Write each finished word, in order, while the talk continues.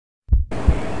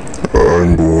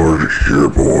I'm bored, you're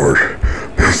bored.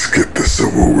 Let's get this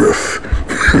over with.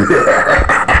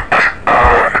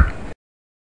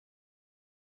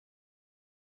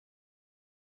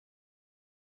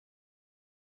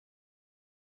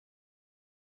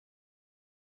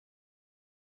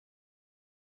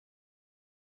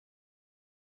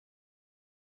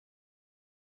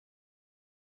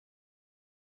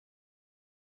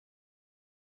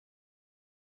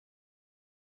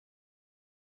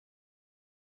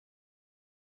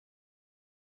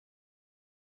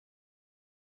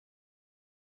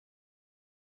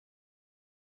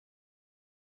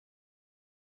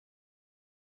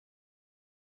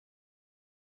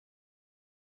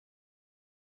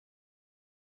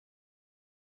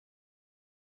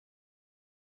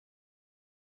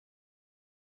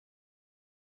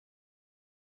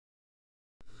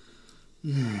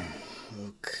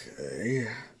 Okay.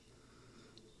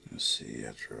 Let's see,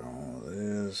 after all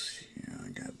this, yeah, I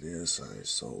got this, I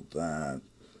sold that.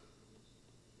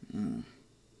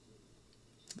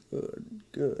 Good,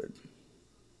 good.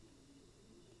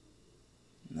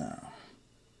 Now,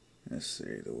 let's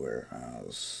see, the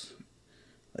warehouse.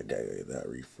 I gotta get that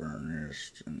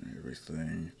refurnished and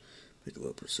everything. Make it a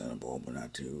little presentable, but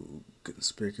not too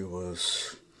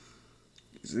conspicuous.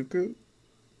 Zuko?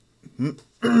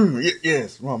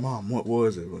 Yes, Mom, what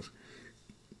was it?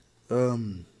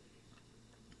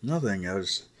 Nothing,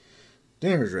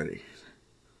 dinner's ready.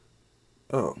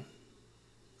 Oh.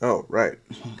 Oh, right.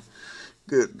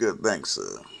 Good, thanks,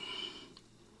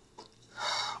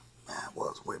 man,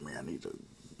 wait a minute, I need to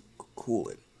cool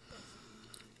it.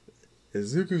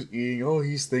 As Zuko's eating, all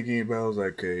he's thinking about is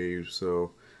that cave,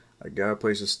 so I got a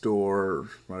place to store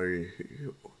my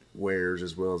wares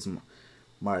as well as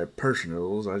my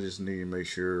personals. I just need to make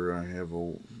sure I have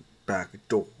a back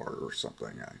door or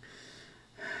something.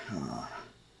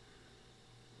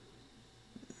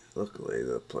 Luckily,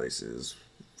 the place is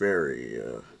very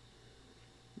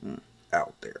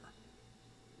out there.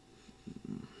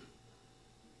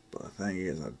 But the thing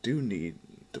is, I do need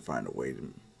to find a way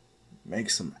to make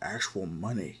some actual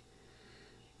money,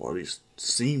 or at least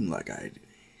seem like I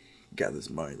got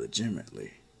this money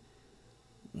legitimately.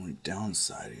 Only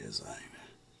downside is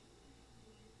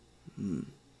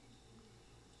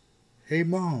Hey,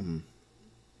 Mom.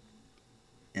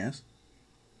 Yes?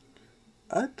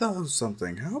 I thought of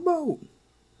something. How about...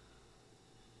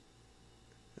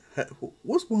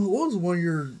 what was one of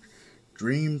your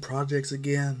dream projects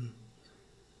again?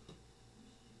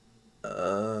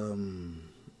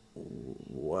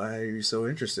 Why are you so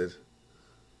interested?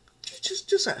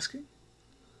 Just asking.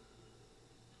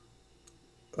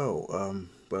 Oh,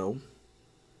 well,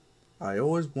 I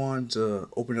always wanted to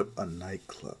open up a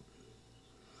nightclub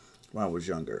when I was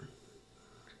younger.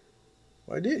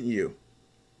 Why didn't you?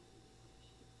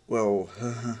 Well,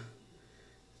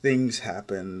 things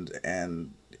happened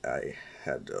and I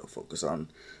had to focus on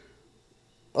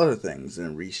other things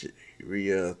and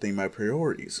rethink my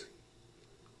priorities.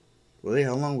 Well, hey,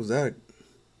 how long was that?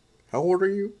 How old are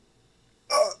you?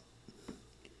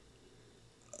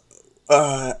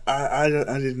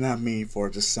 I did not mean for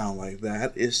it to sound like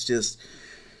that. It's just,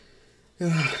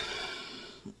 I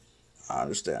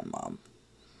understand, Mom.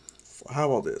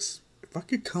 How about this? If I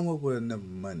could come up with enough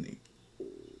money,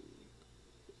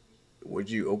 would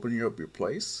you open up your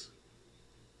place?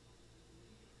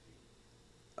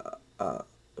 Uh,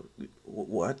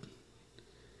 what?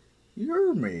 You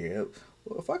heard me.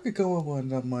 If I could come up with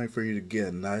enough money for you to get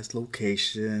a nice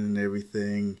location and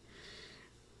everything,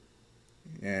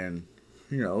 and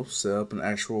set up an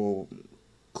actual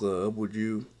club, would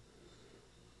you?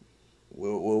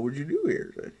 Well, what would you do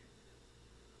here?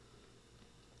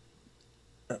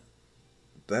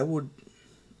 That would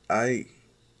I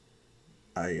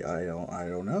I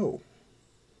don't know.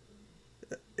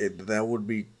 That would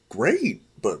be great,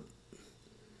 but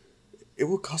it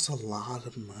would cost a lot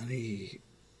of money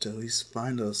to at least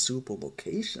find a suitable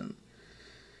location.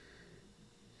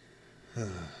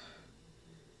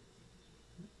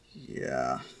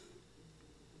 Yeah,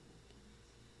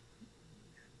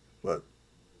 but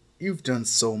you've done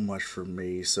so much for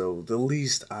me, so the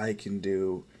least I can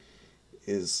do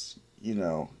is,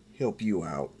 help you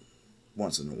out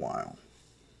once in a while.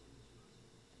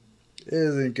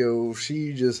 Izuku,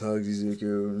 she just hugs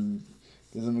Izuku and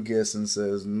gives him a kiss and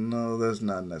says, "No, that's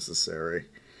not necessary.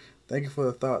 Thank you for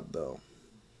the thought, though."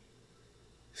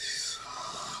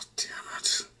 Oh, damn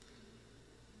it.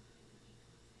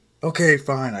 Okay,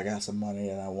 fine, I got some money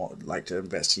and I want like to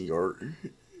invest in your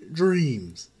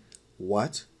dreams.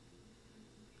 What?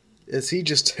 As he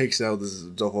just takes out this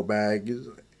duffel bag,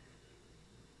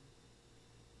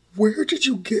 where did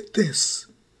you get this?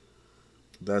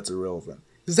 That's irrelevant.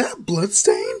 Is that a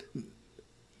bloodstain?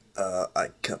 I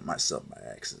cut myself by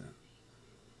accident.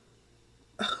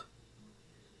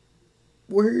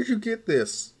 Where did you get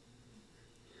this?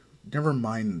 Never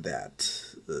mind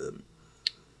that.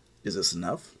 Is this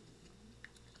enough?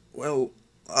 Well,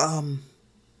 I,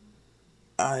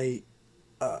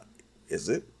 is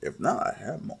it? If not, I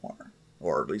have more.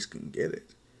 Or at least can get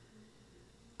it.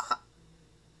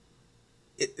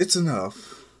 It's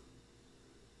enough.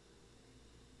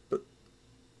 But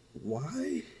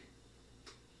why?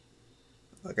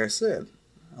 Like I said,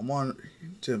 I want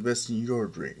to invest in your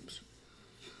dreams.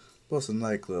 Plus, a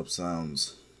nightclub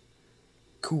sounds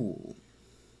cool.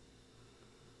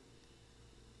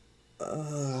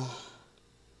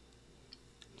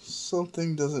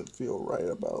 Something doesn't feel right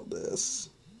about this.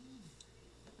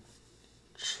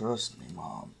 Trust me,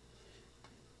 Mom.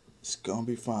 It's gonna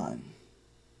be fine.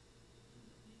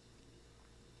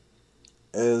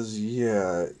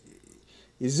 Yeah,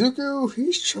 Izuku,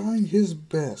 he's trying his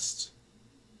best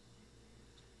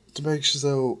to make sure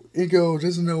so Ingo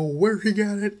doesn't know where he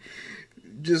got it.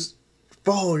 Just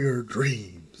follow your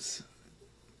dreams.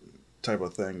 Type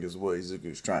of thing is what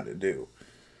Izuku's trying to do.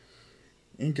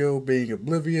 Ingo being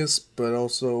oblivious, but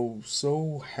also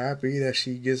so happy that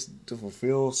she gets to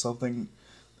fulfill something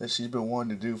that she's been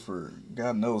wanting to do for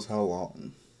God knows how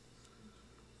long.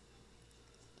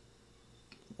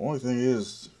 The only thing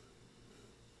is,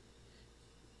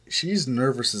 she's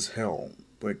nervous as hell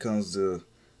when it comes to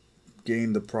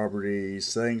getting the property,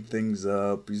 setting things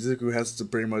up. Izuku has to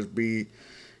pretty much be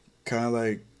kind of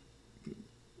like,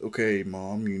 okay,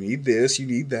 Mom, you need this, you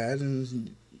need that,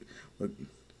 and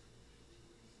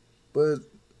but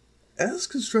as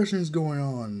construction is going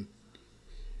on,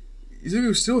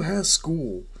 Izuku still has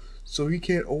school, so he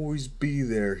can't always be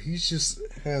there. He just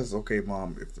has, okay,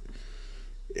 Mom,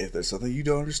 if there's something you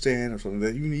don't understand or something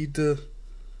that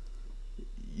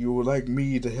you would like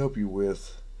me to help you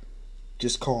with,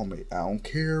 just call me. I don't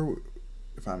care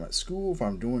if I'm at school, if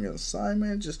I'm doing an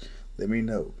assignment, just let me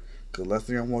know. Because the last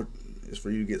thing I want is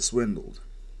for you to get swindled.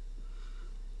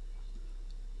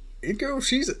 Inko,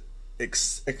 she's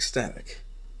ecstatic.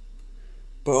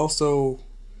 But also,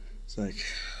 it's like,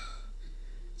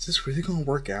 is this really going to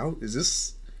work out?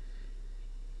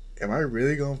 Am I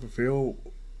really going to fulfill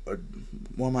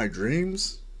one of my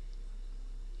dreams?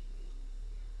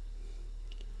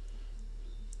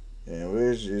 And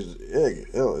which is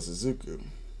Izuku.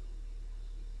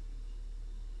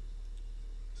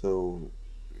 So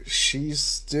she's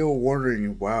still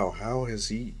wondering, wow, how has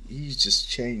he's just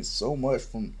changed so much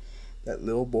from that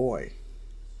little boy.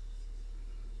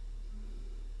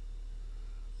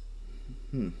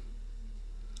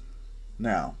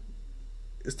 Now,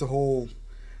 it's the whole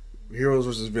heroes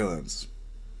versus villains.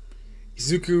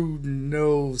 Izuku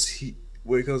knows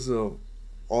when it comes to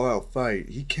all-out fight,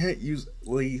 he can't use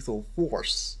lethal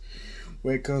force.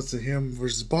 When it comes to him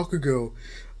versus Bakugo,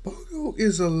 Bakugo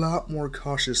is a lot more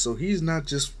cautious, so he's not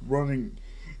just running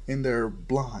in there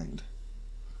blind.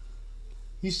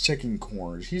 He's checking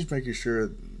corners. He's making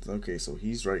sure, okay, so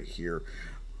he's right here.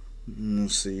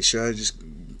 Let's see, should I just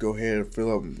go ahead and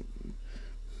fill up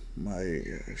my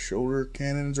shoulder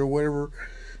cannons or whatever?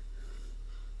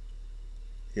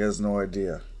 He has no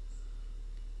idea.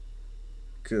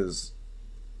 Because,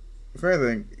 if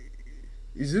anything,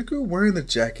 Izuku wearing the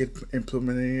jacket,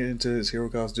 implementing it into his hero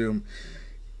costume,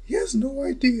 he has no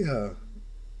idea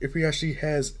if he actually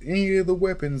has any of the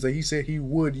weapons that he said he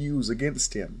would use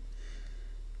against him.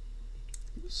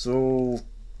 So,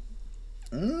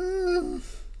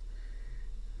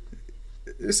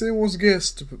 it's anyone's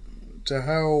guess to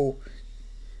how.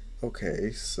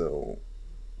 Okay, so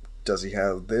does he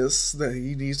have this that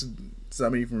he needs to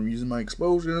stop me from using my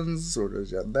explosions, or does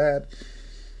he have that?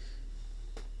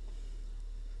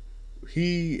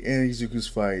 He and Izuku's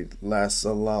fight lasts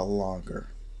a lot longer.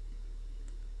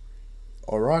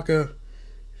 Araka,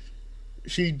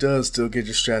 she does still get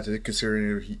distracted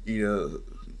considering Ida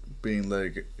being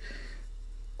like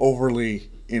overly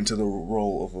into the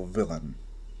role of a villain.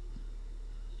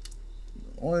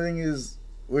 The only thing is,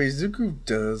 when Izuku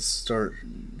does start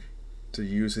to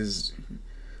use his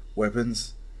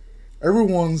weapons,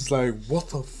 everyone's like, what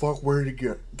the fuck, where did he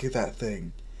get that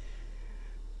thing?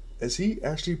 As he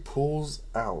actually pulls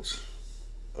out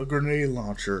a grenade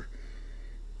launcher,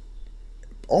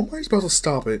 almost about to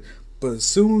stop it, but as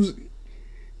soon as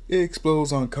it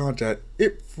explodes on contact,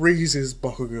 it freezes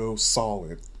Bakugo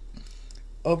solid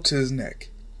up to his neck.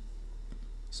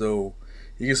 So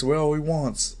he gets all he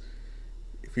wants.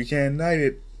 If he can't ignite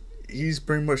it, he's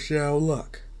pretty much out of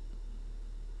luck.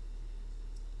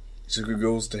 Izuku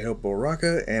goes to help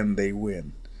Araka and they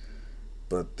win.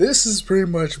 But this is pretty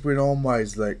much when All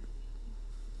Might's like,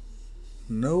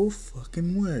 no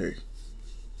fucking way.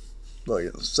 Well, he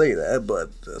doesn't say that,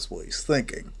 but that's what he's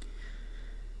thinking.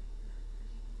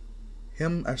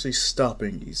 Him actually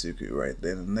stopping Izuku right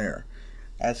then and there,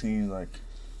 asking him like,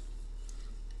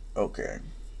 okay,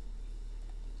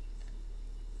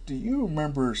 do you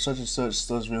remember such and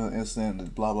such real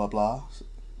incident, blah blah blah?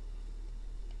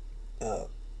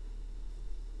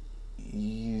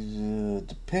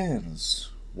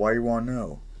 Depends. Why you want to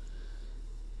know?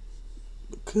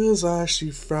 Because I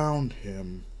actually found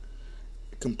him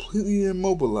completely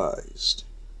immobilized.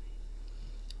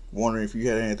 Wondering if you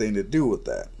had anything to do with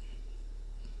that.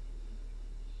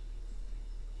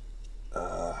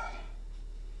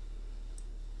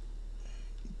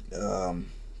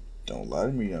 Don't lie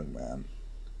to me, young man.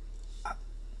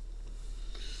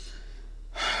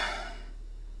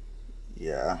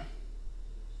 Yeah.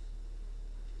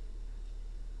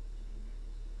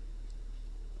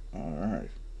 Alright.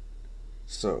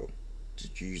 So,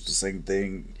 did you use the same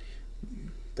thing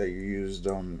that you used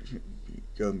on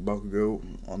young Bakugo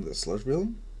on the sludge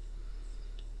building?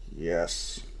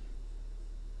 Yes.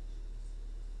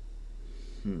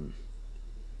 And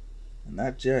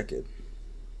that jacket.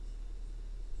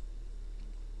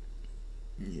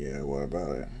 Yeah, what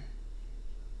about it?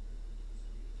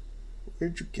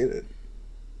 Where'd you get it?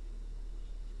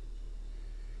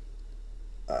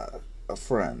 A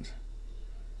friend.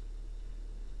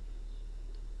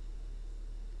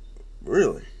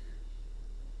 Really?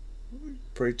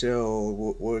 Pray tell,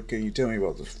 what can you tell me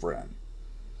about this friend?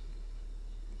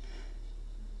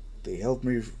 They helped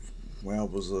me when I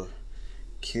was a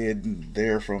kid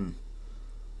there from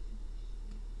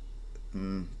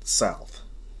south.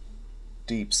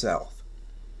 Deep south.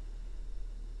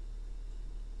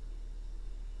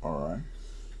 Alright.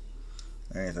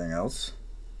 Anything else?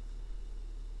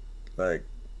 Like,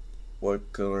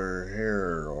 what color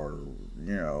hair, or,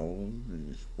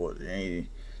 what, any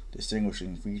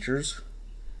distinguishing features?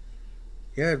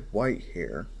 He had white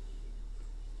hair,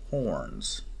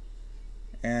 horns,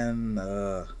 and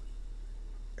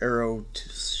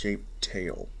arrow-shaped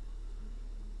tail.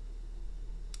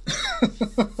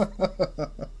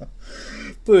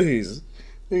 Please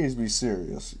be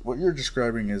serious. What you're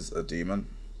describing is a demon.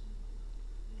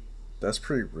 That's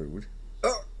pretty rude.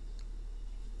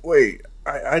 Wait,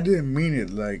 I didn't mean it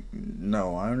like,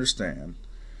 no, I understand.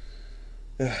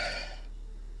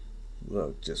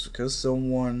 Look, just because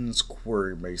someone's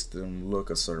query makes them look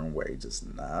a certain way does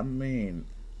not mean...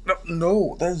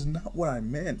 No, that is not what I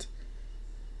meant.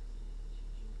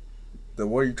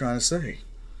 Then what are you trying to say?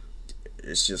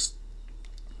 It's just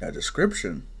a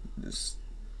description.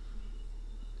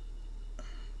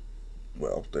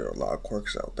 Well, there are a lot of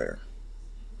quirks out there.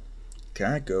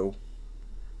 Can I go?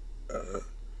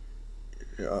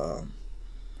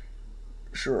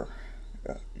 Sure.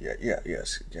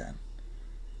 Yes, you can.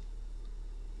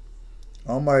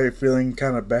 All my feeling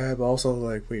kind of bad, but also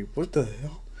like, wait, what the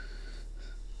hell?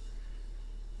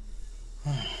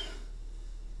 I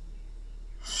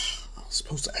was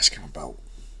supposed to ask him about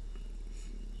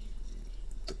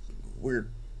the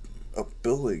weird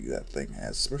ability that thing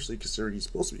has, especially considering he's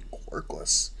supposed to be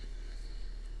quirkless.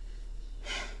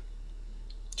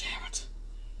 Damn it.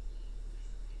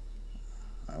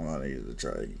 I'm gonna need to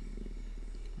try to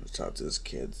talk to this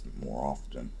kid more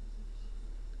often.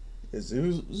 As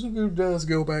Zuko does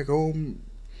go back home,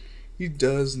 he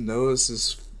does notice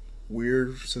this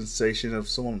weird sensation of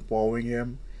someone following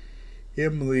him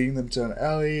leading them to an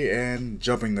alley and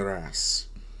jumping their ass.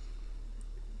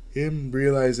 Him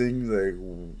realizing, like,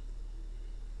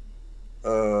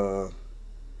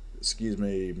 excuse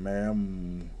me,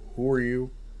 ma'am, who are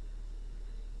you?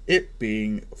 It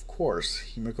being, of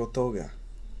course, Himiko Toga.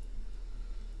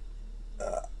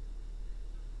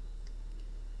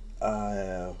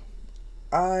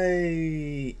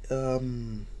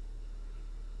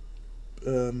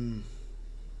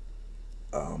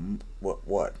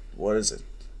 What is it?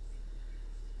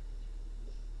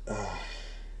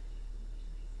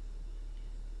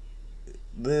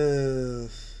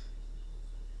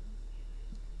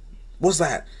 What's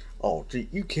that? Oh,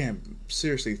 you can't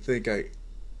seriously think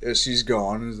she's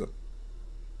gone.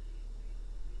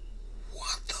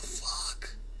 What the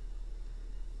fuck?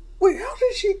 Wait, how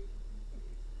did she?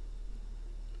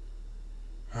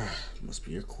 Must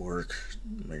be a quirk,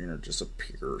 making her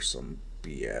disappear or some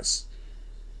BS.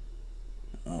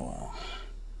 Oh well.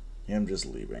 Yeah, I'm just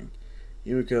leaving.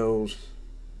 Yumiko's.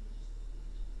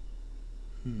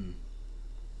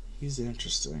 He's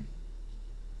interesting.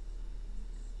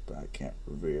 But I can't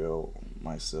reveal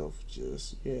myself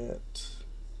just yet.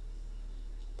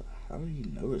 But how did he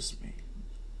notice me?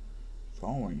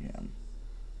 following him.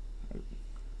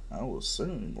 I was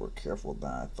certainly more careful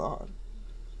than I thought.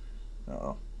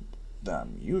 Uh, than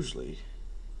I'm usually.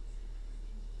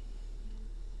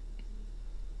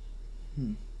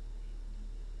 Hmm.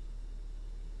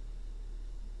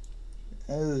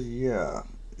 Yeah.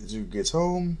 Zuko gets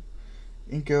home.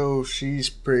 Inko, she's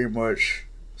pretty much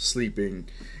sleeping.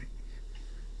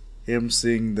 Him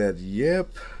seeing that,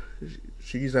 yep,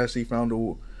 she's actually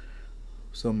found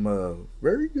some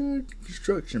very good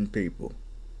construction people.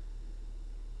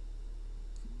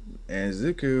 And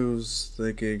Zuko's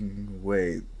thinking,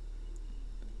 wait,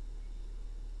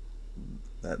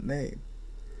 that name.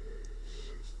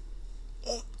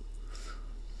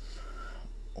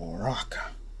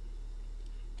 Oraka.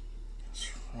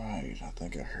 That's right. I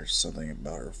think I heard something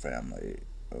about her family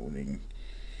owning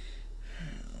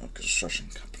a construction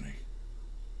company.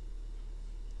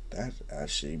 That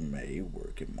actually may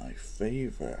work in my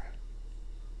favor.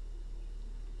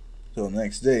 So the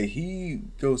next day, he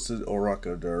goes to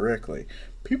Oraka directly.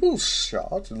 People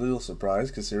shocked, a little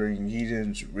surprised, considering he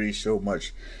didn't really show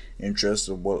much interest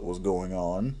in what was going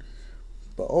on.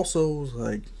 But also,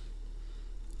 like,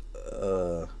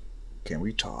 can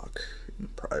we talk in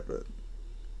private?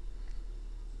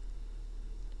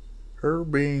 Her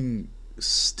being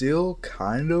still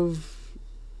kind of,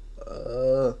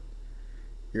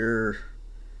 you're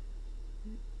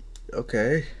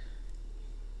okay.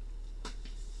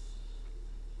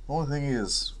 Only thing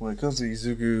is, when it comes to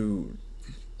Izuku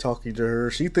talking to her,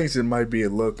 she thinks it might be a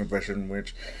love confession,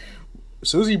 which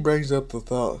Susie brings up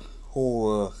the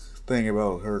whole thing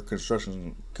about her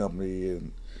construction company,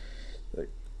 and like,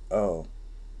 oh,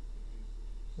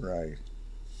 right.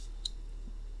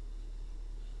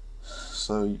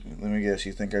 So let me guess,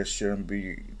 you think I shouldn't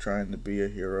be trying to be a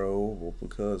hero? Well,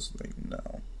 because like,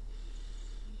 no,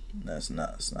 that's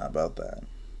not. It's not about that.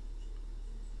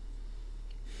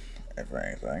 If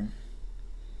anything,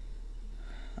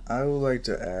 I would like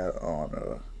to add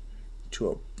on to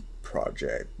a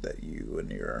project that you and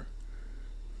your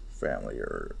family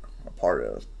are a part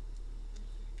of.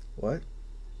 What?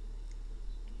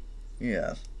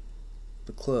 Yeah,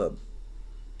 the club,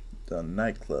 the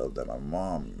nightclub that my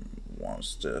mom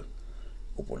wants to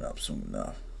open up soon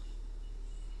enough.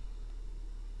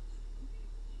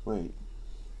 Wait,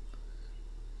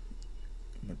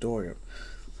 Midoriya,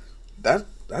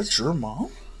 that's your mom?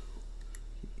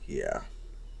 Yeah.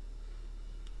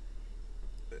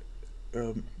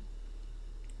 Um.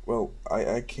 Well,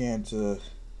 I can't. Uh.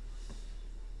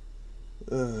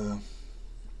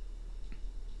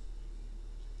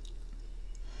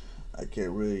 I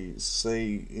can't really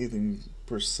say anything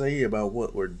per se about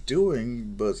what we're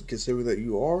doing, but considering that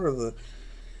you are the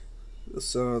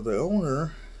son of the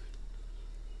owner,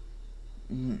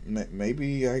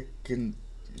 maybe I can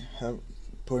have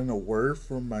put in a word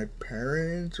for my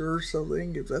parents or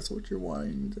something if that's what you're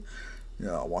wanting. You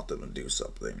know, I want them to do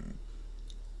something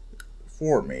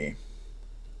for me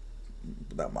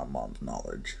without my mom's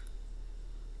knowledge.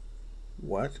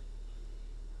 What?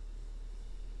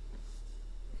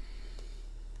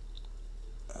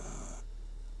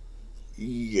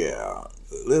 Yeah,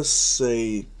 let's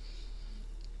say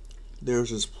there's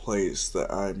this place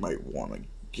that I might want to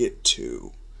get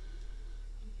to,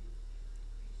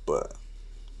 but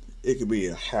it could be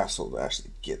a hassle to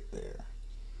actually get there.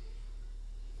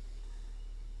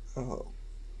 Oh,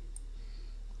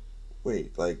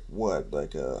 wait, like what?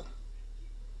 Like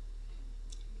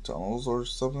tunnels or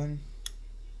something?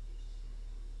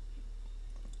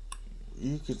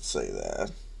 You could say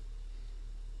that.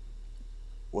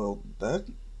 Well, that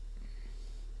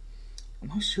I'm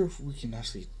not sure if we can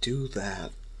actually do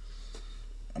that.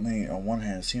 I mean, on one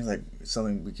hand, it seems like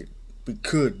something we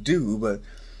could do, but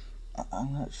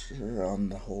I'm not sure on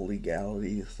the whole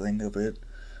legality thing of it.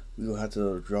 We will have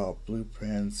to draw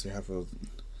blueprints. Have a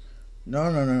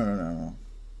no.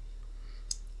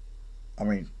 I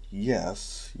mean,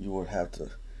 yes, you would have to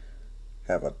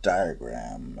have a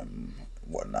diagram and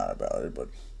whatnot about it, but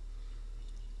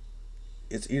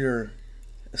it's either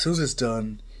as soon as it's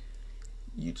done,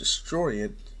 you destroy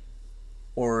it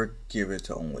or give it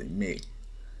to only me.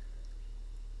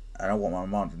 I don't want my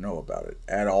mom to know about it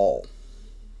at all.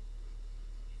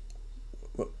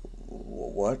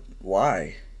 What?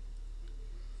 Why?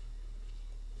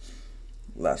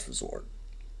 Last resort.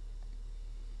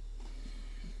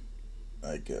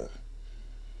 Like,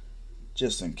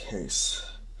 just in case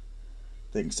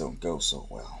things don't go so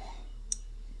well.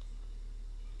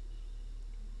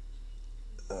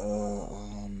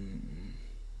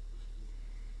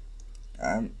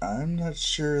 I'm not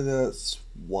sure that's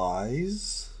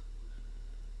wise.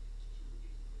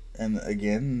 And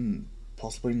again,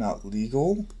 possibly not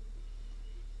legal.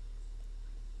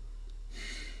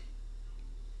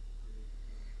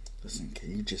 Listen,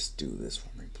 can you just do this for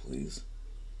me, please?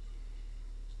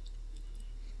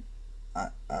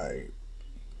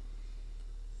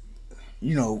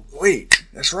 Wait,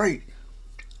 that's right.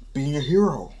 Being a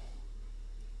hero,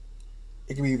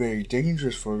 it can be very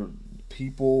dangerous for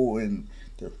people and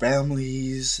their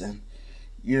families, and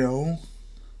you know.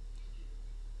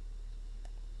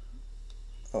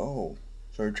 Oh,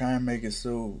 so you're trying to make it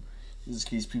so, just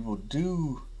in case people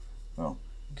do, well,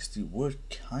 I guess they would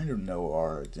kind of know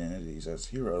our identities as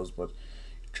heroes, but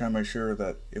you're trying to make sure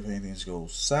that if anything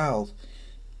goes south,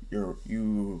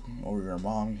 you or your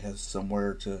mom has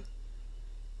somewhere to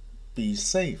be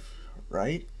safe,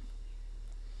 right?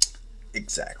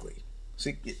 Exactly.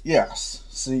 See, yes.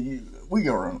 See, we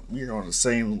are on the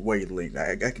same wavelength.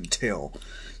 I can tell.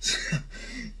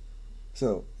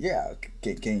 So yeah,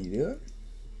 can you do it?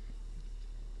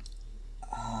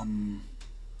 Um,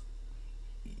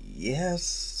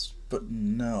 yes, but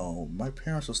no. My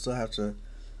parents will still have to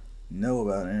know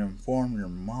about it and inform your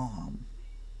mom.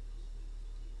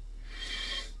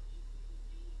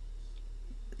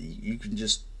 You can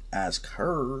just ask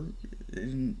her.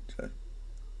 And,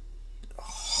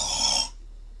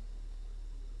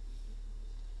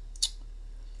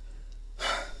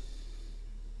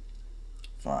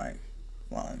 fine,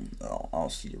 fine. I'll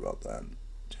see about that.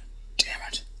 Damn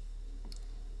it.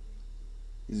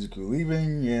 Izuku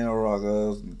leaving, and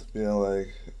Oraga's feeling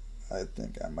like, I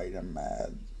think I made him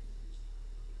mad.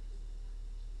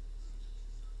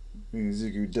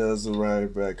 Izuku does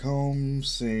arrive back home,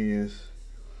 seeing if.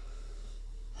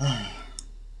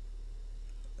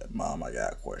 Mom, I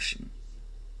got a question.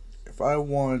 If I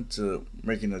wanted to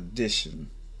make an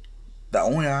addition that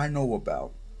only I know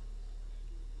about,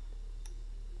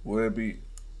 would it be.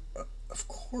 Of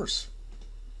course.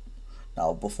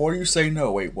 Now, before you say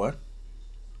no, wait, what?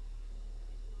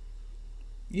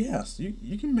 Yes,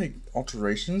 you can make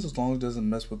alterations as long as it doesn't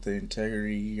mess with the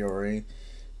integrity or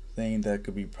anything that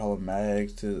could be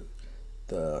problematic to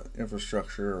the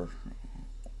infrastructure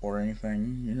or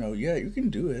anything. Yeah, you can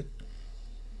do it.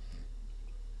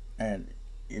 And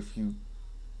if you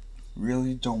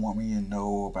really don't want me to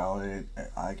know about it,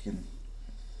 I can.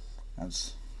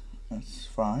 That's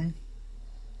fine.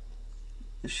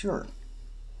 Sure.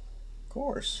 Of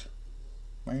course.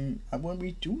 I mean, I wouldn't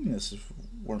be doing this if it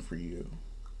weren't for you.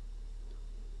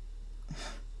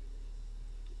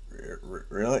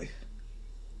 Really?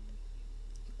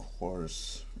 Of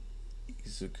course.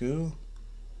 Izuku?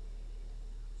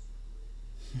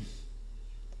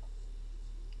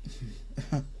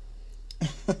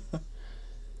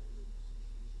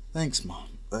 Thanks,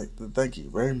 Mom. Thank you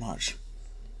very much.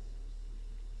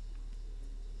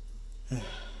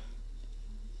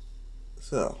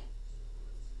 So,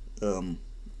 do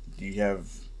you have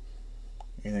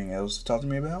anything else to talk to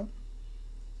me about?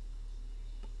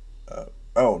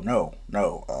 Oh, no,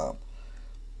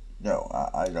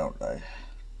 I don't.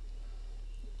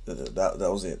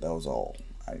 That was it. That was all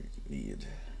I needed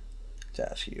to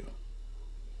ask you.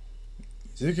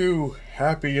 Zuku,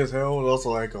 happy as hell, and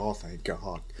also like, oh, thank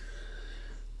God.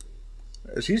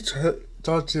 She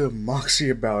talked to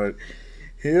Moxxie about it.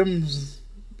 Him's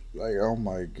like, oh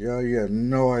my God, you have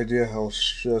no idea how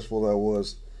stressful that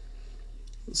was.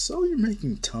 So you're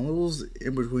making tunnels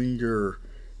in between your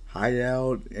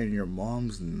hideout and your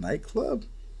mom's nightclub?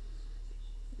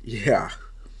 Yeah.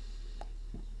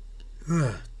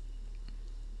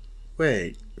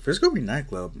 Wait, if it's gonna be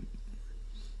nightclub,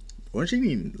 wouldn't you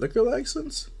need liquor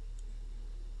license?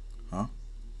 Huh?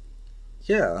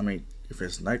 Yeah, I mean, if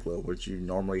it's nightclub, would you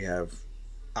normally have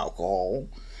alcohol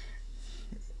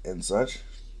and such?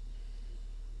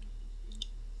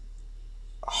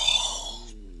 Oh.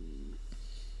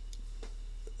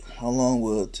 How long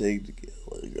will it take to get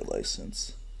a liquor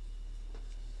license?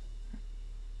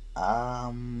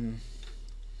 I'm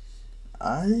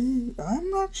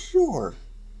not sure.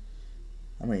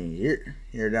 I mean,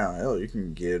 here down the hill, you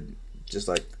can get just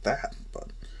like that, but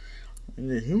in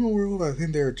the human world, I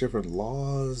think there are different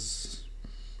laws,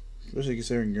 especially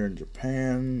considering you're in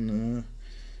Japan.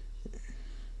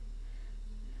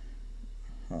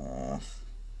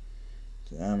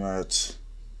 Damn it.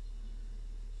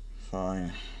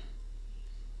 Fine.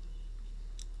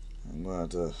 I'm gonna have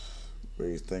to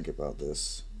really think about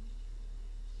this.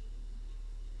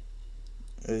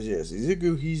 Yes,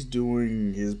 Izuku, he's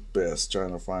doing his best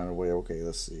trying to find a way. Okay,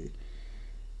 let's see.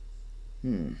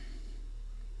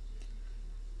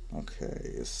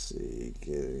 Okay, let's see.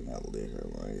 Getting a liquor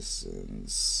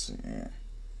license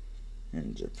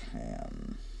in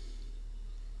Japan.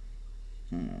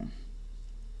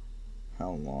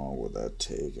 How long will that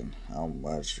take, and how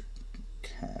much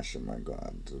cash am I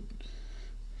going to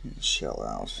shell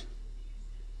out?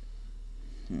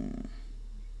 Hmm.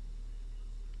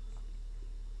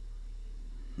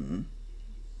 Hmm.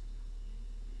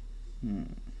 Hmm.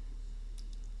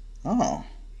 Oh.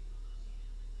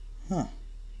 Huh.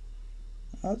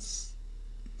 That's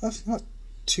that's not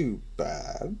too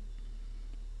bad.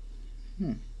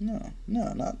 No,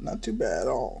 no, not too bad at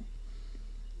all.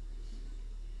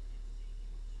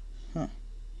 Huh.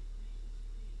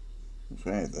 If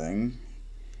anything,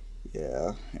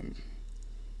 yeah,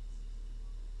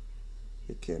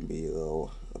 it can be a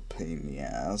little a pain in the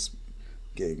ass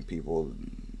getting people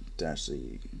to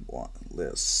actually want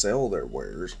let us sell their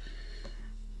wares.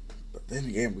 But then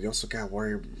again, we also got to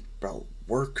worry about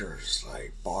workers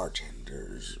like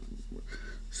bartenders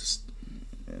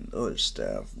and other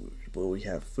staff. But we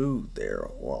have food there.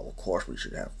 Well, of course we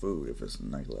should have food if it's a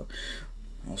nightclub.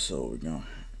 Also, we're gonna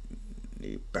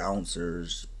need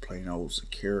bouncers, plain old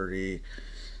security.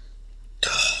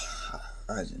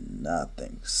 I did not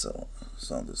think some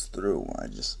of this through when I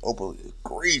just openly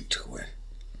agreed to it.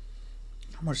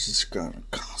 How much is this gonna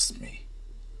cost me?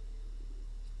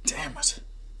 Damn it.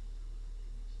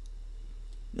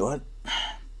 You know what?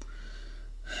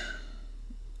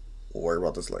 We'll worry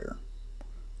about this later.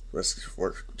 Let's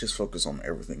just focus on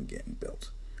everything getting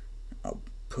built. I'll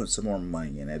put some more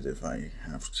money in it if I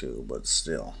have to, but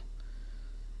still.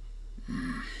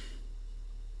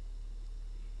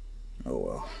 Oh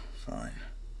well, fine.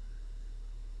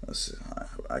 Let's see.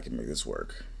 I can make this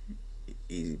work.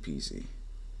 Easy peasy.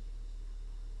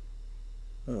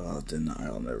 Oh,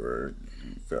 denial never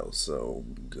felt so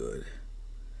good.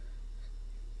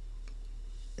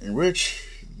 And Rich,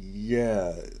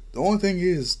 yeah. The only thing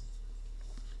is,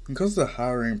 because of the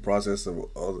hiring process of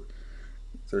all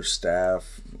their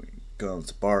staff,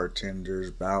 comes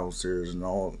bartenders, bouncers, and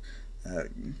all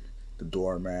the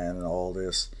doorman, and all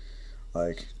this,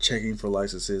 like checking for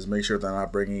licenses, make sure they're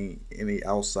not bringing any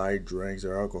outside drinks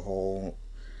or alcohol,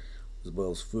 as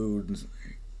well as food.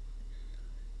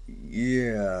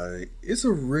 Yeah, it's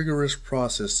a rigorous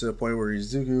process to the point where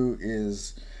Izuku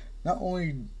is not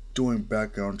only doing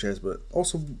background checks but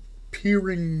also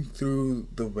peering through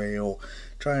the veil,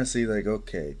 trying to see like,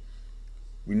 okay,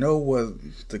 we know what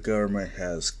the government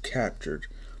has captured,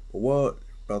 but what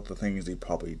about the things they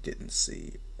probably didn't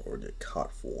see or get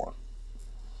caught for?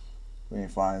 When he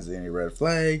finds any red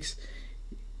flags,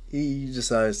 he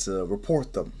decides to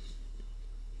report them,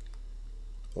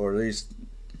 or at least,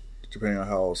 depending on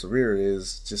how severe it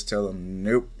is, just tell them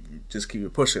nope, just keep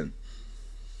it pushing.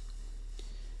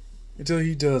 Until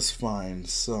he does find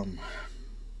some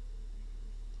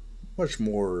much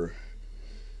more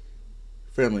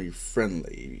family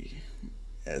friendly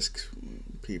esque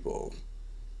people.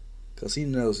 Because he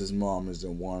knows his mom is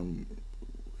the one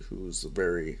who's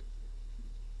very.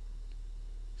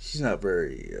 She's not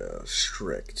very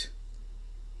strict.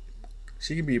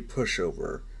 She can be a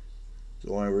pushover.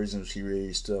 The only reason she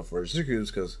really stood up for Zuko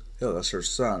is because, hell, that's her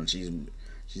son. She's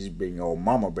being old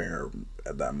mama bear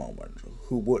at that moment.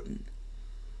 Who wouldn't?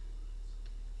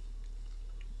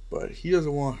 But he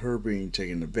doesn't want her being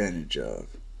taken advantage of.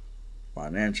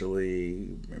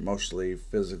 Financially, emotionally,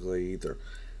 physically, either.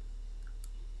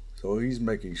 So he's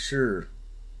making sure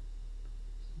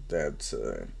that,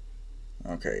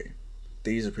 okay,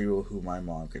 these are people who my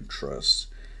mom can trust,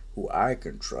 who I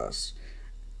can trust,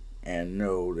 and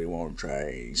know they won't try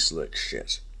any slick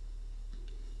shit.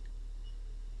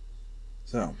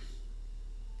 So,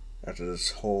 after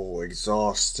this whole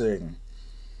exhausting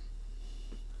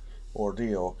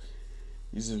ordeal,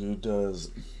 Izuku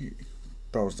does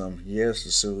promise them, yes,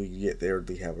 as soon as you get there,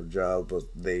 they have a job, but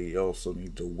they also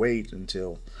need to wait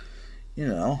until,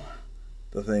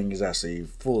 the thing is actually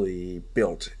fully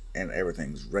built and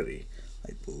everything's ready.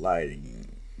 Like the lighting,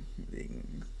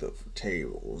 the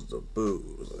tables, the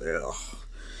booze. Ugh.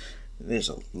 There's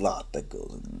a lot that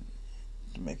goes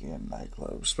into making a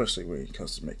nightclub, especially when it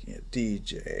comes to making a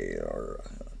DJ or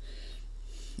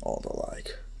all the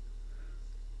like.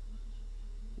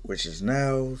 Which is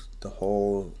now the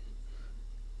whole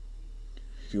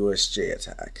USJ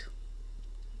attack.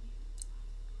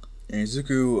 And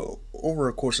Izuku, over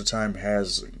a course of time,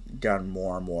 has gotten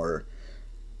more and more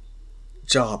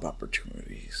job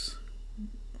opportunities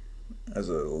as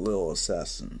a little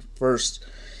assassin. First,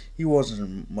 he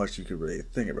wasn't much you could really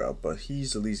think about, but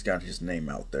he's at least got his name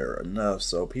out there enough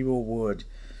so people would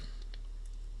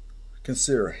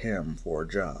consider him for a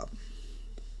job.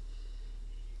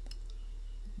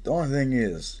 The only thing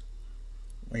is,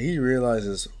 when he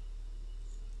realizes,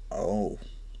 oh,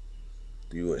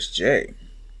 the USJ.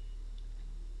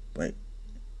 Wait,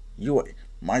 You at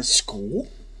my school?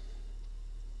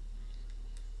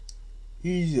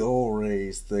 He's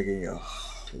always thinking, on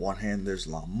one hand, there's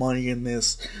a lot of money in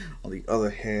this. On the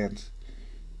other hand,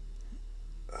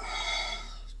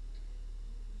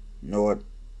 you know what?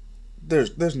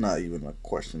 There's not even a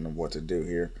question of what to do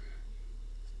here.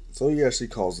 So he actually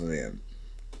calls it in.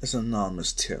 It's an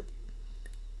anonymous tip.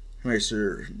 Make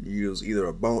sure you use either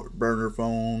a burner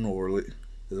phone or as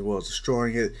well as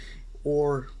destroying it,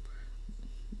 or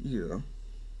one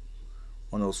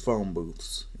of those phone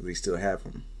booths if they still have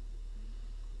them.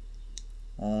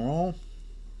 Oh,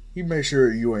 you make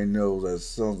sure you ain't knows that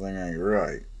something ain't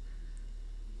right.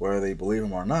 Whether they believe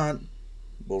him or not,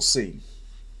 we'll see.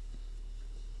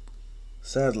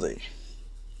 Sadly,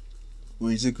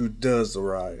 when Izuku does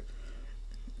arrive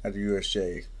at the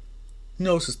USJ, he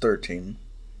knows he's 13,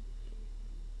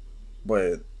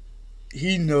 but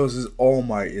he knows his All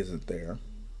Might isn't there.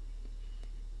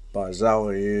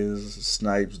 Baizawa is,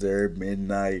 Snipe's there,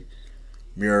 Midnight,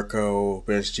 Miracle,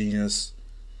 Best Genius.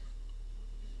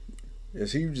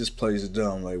 As he just plays it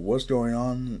dumb, like, what's going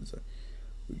on? It's like,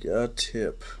 we got a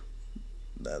tip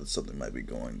that something might be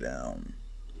going down.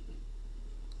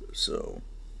 So,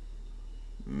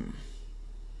 we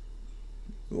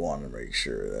want to make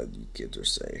sure that you kids are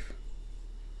safe.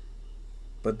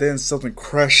 But then something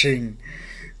crashing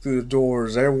through the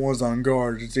doors. Everyone's on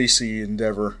guard as they see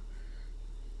Endeavor.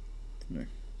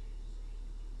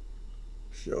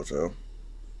 Shoto.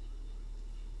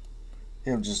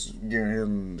 Him just giving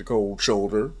him the cold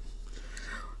shoulder.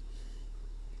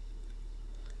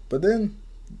 But then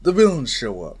the villains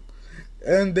show up.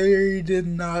 And they did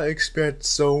not expect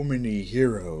so many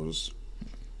heroes.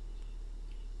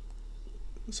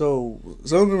 So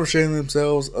some of them are shaming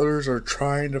themselves, others are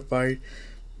trying to fight.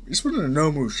 Just when the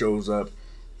Nomu shows up.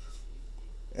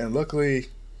 And luckily,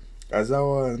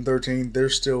 Aizawa and 13, they're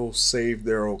still safe,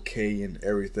 they're okay and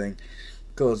everything.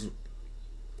 Because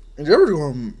Endeavor's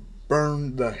going to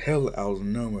burn the hell out of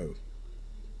Nomu.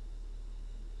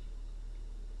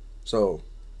 So,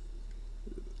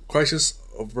 crisis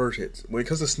averted. When it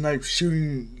comes to Snipe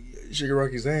shooting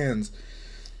Shigaraki's hands,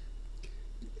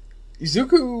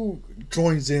 Izuku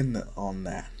joins in on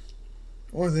that.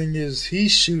 Only thing is, he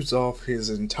shoots off his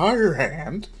entire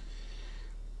hand,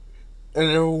 and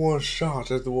everyone's shocked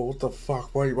at what the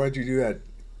fuck? Why'd you do that?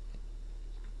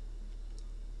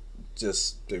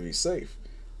 Just to be safe.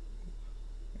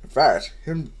 In fact,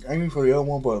 him aiming for the other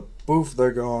one, but both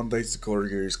they're gone. Thanks to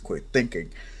Kodagi's quick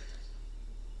thinking.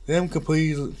 Them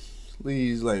completely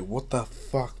like, what the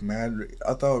fuck, man?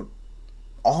 I thought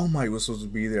All Might was supposed to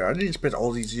be there. I didn't expect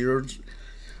all these years.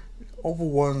 Over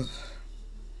one.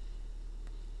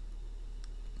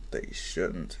 They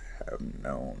shouldn't have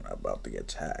known about the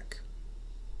attack.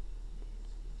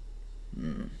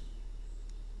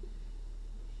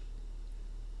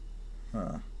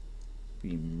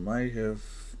 We might have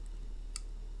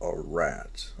a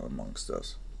rat amongst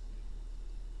us.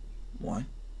 What?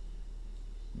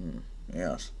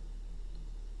 Yes.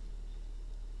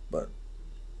 But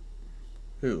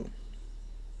who?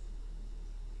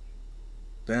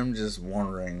 Them just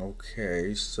wondering,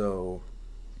 okay, so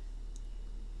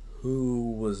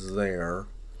who was there?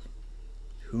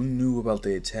 Who knew about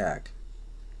the attack?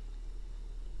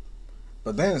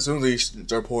 But then as soon as they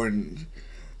start pointing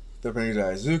the finger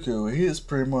at Izuku, he is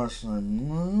pretty much like,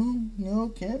 no,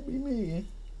 can't be me.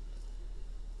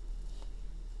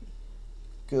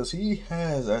 Because he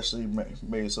has actually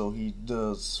made so he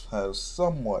does have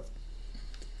somewhat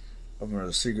of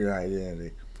a secret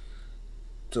identity.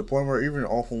 To the point where even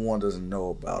Awful One doesn't know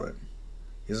about it.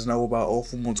 He doesn't know about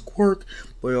Awful One's quirk,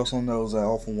 but he also knows that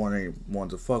Awful One ain't one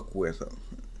to fuck with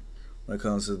when it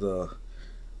comes to the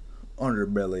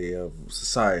underbelly of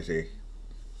society.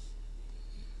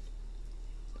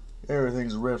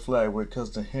 Everything's a red flag when it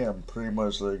comes to him. Pretty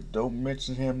much like, don't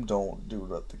mention him, don't do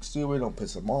nothing stupid, don't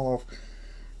piss him off,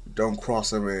 don't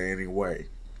cross him in any way.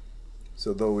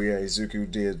 So though Izuku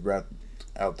did rat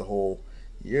out the whole,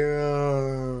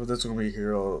 there's gonna be a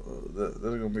hero, there's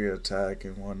gonna be an attack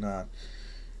and whatnot,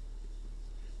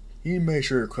 he made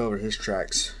sure to cover his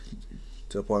tracks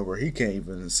to the point where he can't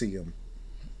even see him.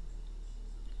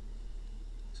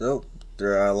 So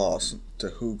there I lost to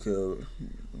who could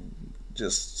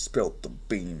just spilt the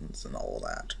beans and all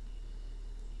that.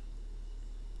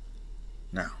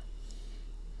 Now,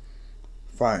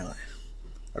 finally,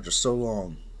 after so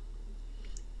long,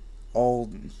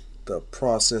 all the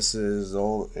processes,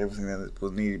 everything that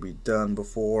was needed to be done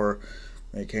before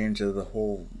it came to the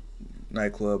whole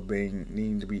nightclub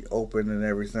needing to be open and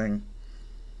everything.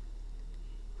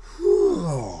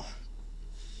 Whew.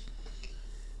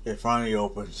 It finally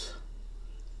opens.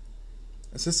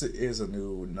 And since it is a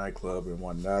new nightclub and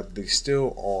whatnot, they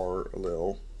still are a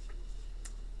little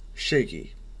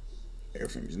shaky.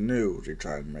 Everything's new. They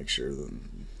try to make sure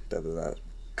that they're not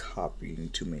copying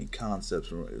too many concepts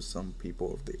from some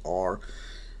people. If they are,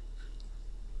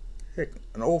 heck,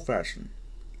 an old fashioned,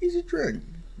 easy drink,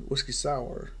 whiskey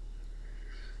sour.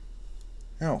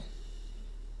 Hell,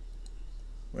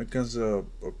 when it comes to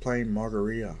a plain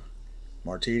margarita,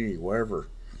 martini, whatever,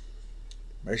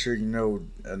 make sure you know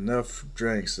enough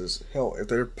drinks. As hell, if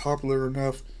they're popular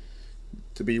enough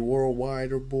to be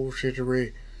worldwide or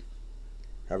bullshittery,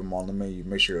 have them on the menu.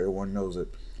 Make sure everyone knows it.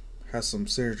 Has some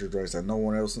signature drinks that no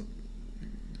one else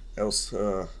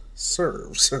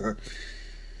serves.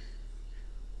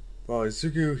 Well,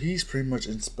 Izuku, he's pretty much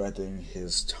inspecting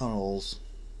his tunnels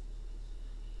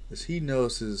as he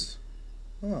notices,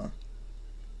 huh,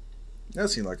 that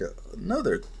seems like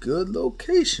another good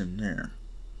location there.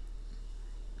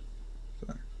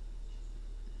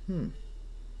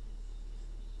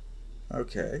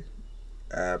 Okay.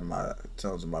 Add my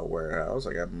tunnels in my warehouse.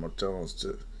 I got more tunnels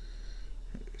to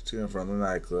and from the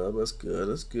nightclub. That's good.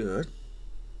 That's good.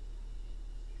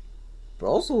 But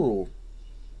also,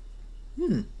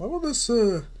 what about this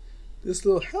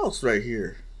little house right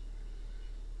here?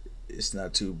 It's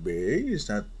not too big. It's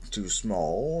not too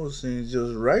small. It seems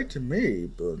just right to me.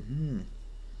 But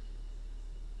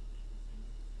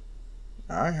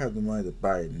I have the money to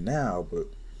buy it now. But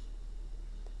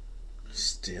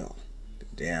still, the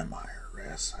damn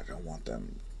IRS. I don't want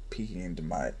them peeking into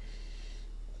my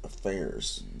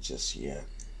affairs just yet.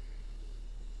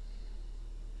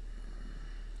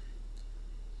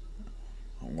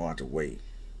 I'm going to wait.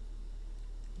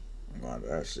 I'm going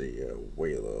to actually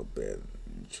wait a little bit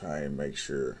and try and make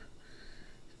sure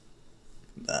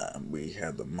that we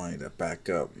have the money to back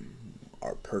up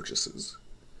our purchases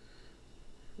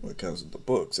when it comes to the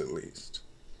books, at least.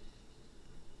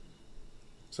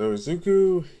 So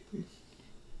Izuku,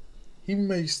 he at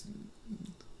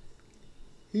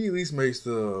least makes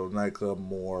the nightclub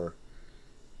more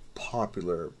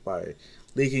popular by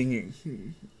leaking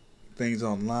things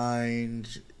online,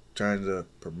 trying to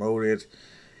promote it,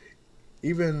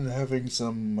 even having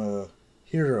some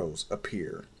heroes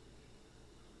appear,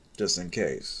 just in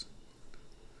case.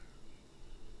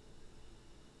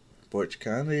 Which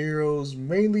kind of heroes?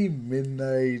 Mainly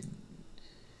Midnight,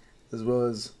 as well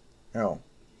as, hell,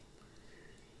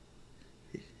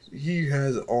 he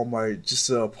has All Might just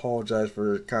to apologize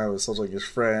for kind of assaulting his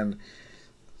friend.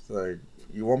 It's like,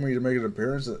 you want me to make an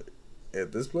appearance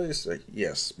at this place? Like,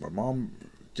 yes, my mom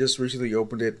just recently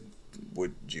opened it.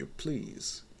 Would you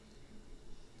please?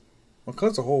 When it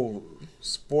comes to the whole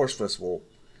sports festival,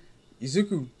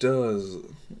 Izuku does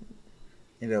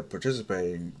end up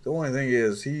participating. The only thing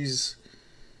is, he's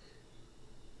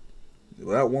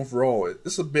without one for all.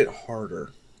 It's a bit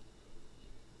harder.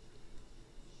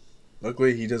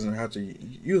 Luckily, he doesn't have to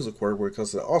use a quirk when it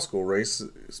comes to the obstacle race,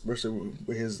 especially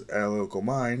with his analytical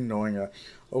mind, knowing,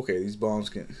 okay, these bombs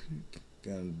can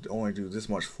only do this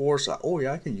much force. Oh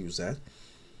yeah, I can use that.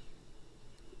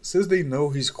 Since they know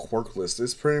he's quirkless,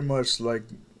 it's pretty much like,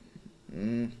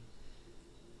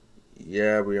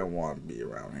 yeah, we don't want to be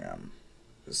around him.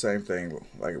 The same thing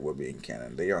like it would be in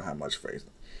canon. They don't have much faith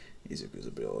in Izuku's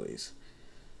abilities.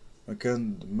 When it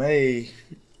comes to Mei,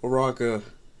 Uraka,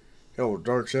 hell,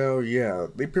 Dark Shadow, yeah,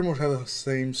 they pretty much have the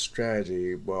same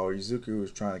strategy while Izuku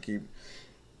is trying to keep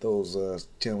those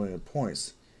 10 million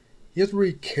points. He doesn't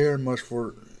really care much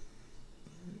for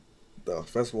the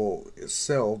festival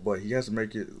itself, but he has to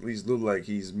make it at least look like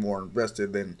he's more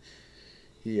invested than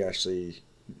he actually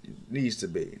needs to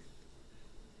be.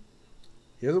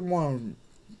 He doesn't want to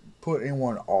put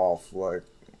anyone off, like,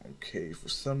 okay, for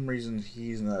some reason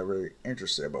he's not really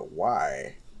interested, but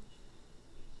why?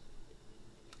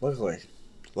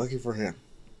 Lucky for him,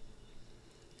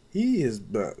 he is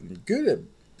good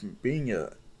at being an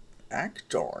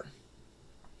actor.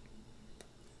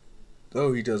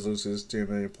 Though he does lose his 10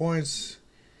 million points,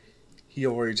 he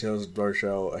already tells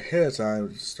Darshao ahead of time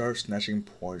to start snatching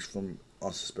points from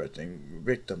unsuspecting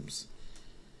victims.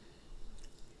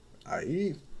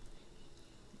 I.e.,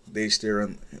 they steer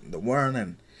in the one,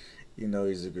 and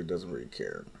Izuku doesn't really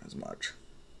care as much.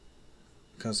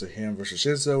 When it comes to him versus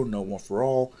Shinso, no one for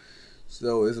all,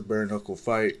 so it's a bare knuckle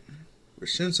fight, with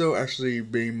Shinso actually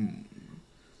being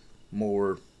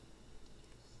more,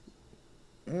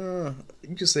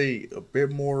 you could say a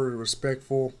bit more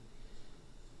respectful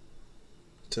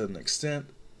to an extent.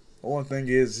 The one thing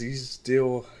is, he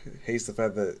still hates the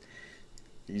fact that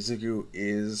Izuku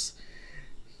is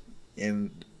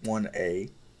in 1A.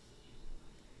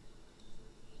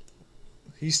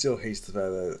 He still hates the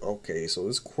fact that, okay, so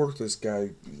this quirkless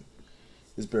guy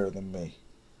is better than me.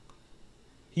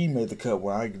 He made the cut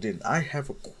when I didn't. I have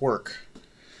a quirk.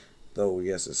 Though,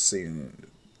 yes, it seems to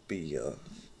be a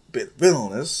bit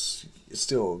villainous, it's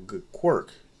still a good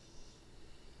quirk.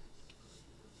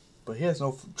 But he has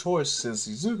no choice since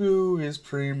Izuku is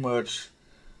pretty much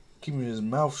keeping his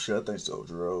mouth shut thanks to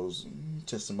Ojiro's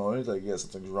testimony that yes,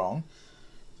 something's wrong.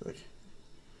 It's like,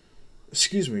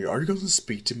 excuse me, are you going to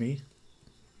speak to me?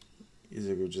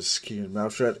 Izuku just keeps his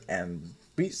mouth shut and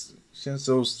beats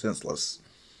Shinso senseless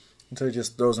until he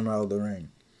just throws him out of the ring.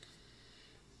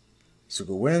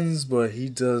 Izuku wins, but he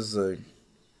does. I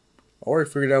already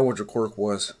figured out what your quirk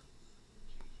was.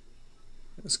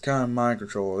 It's kind of mind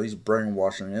control, at least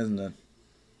brainwashing, isn't it?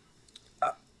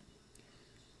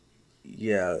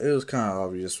 Yeah, it was kind of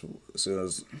obvious as soon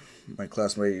as my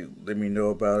classmate let me know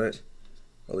about it.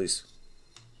 At least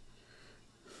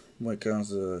when it comes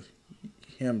to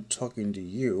him talking to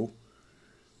you,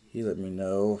 he let me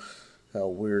know how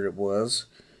weird it was.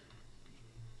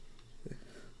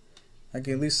 I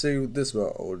can at least say this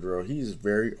about Ojiro. He's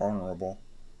very honorable.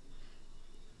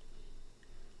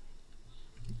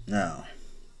 Now,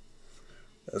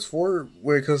 as for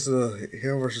when it comes to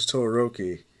him versus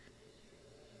Todoroki,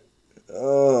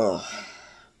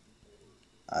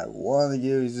 I want to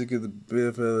give Izuku the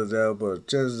benefit of the doubt, but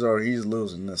chances are he's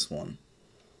losing this one.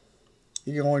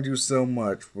 He can only do so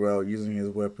much while using his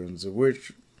weapons,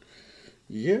 which,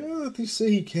 yeah, they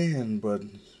say he can, but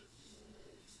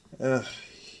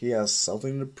he has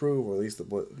something to prove, or at least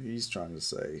what he's trying to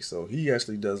say. So he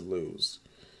actually does lose.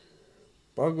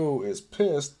 Bago is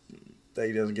pissed that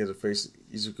he doesn't get to face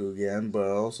Izuku again, but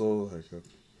also like,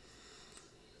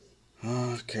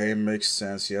 okay, it makes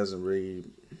sense. He doesn't really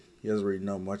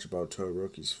know much about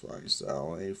Todoroki's fighting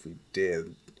style. And if he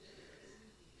did,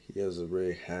 he doesn't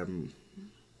really have.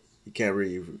 He can't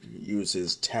really use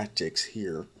his tactics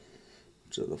here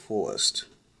to the fullest.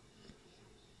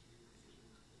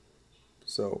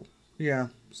 So, yeah,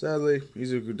 sadly,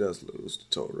 Izuku does lose to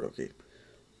Todoroki.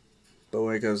 But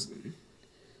when it comes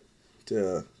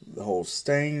to the whole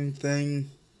stain thing,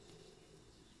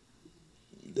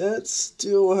 that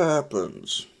still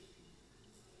happens.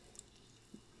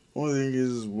 Only thing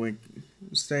is, when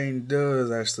Stain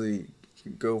does actually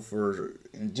go for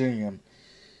Ingenium,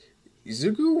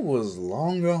 Izuku was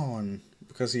long gone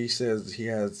because he says he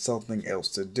had something else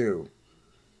to do.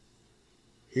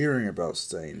 Hearing about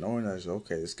Stain, knowing that,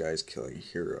 okay, this guy's killing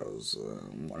heroes.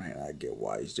 On one hand, I get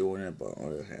why he's doing it, but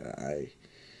on the other hand, I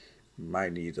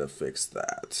might need to fix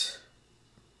that.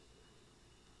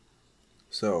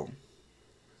 So,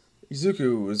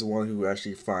 Izuku is the one who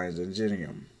actually finds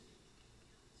Ingenium.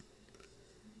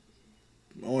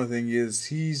 The only thing is,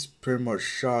 he's pretty much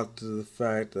shocked to the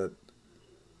fact that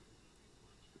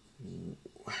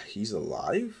he's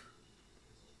alive?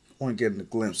 Only getting a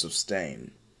glimpse of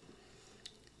Stain.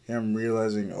 Him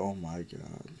realizing, oh my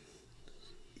god,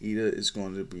 Ida is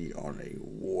going to be on a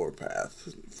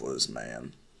warpath for this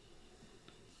man.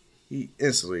 He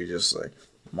instantly just like,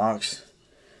 Mox,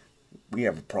 we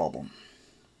have a problem.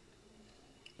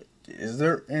 Is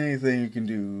there anything you can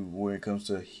do when it comes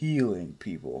to healing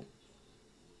people?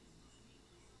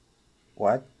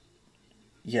 What?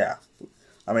 Yeah.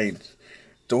 I mean,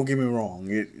 don't get me wrong.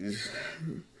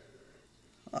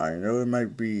 I know it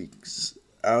might be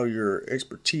out of your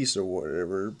expertise or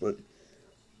whatever, but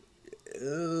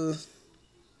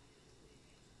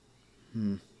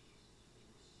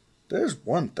there's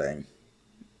one thing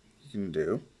you can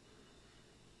do.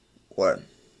 What?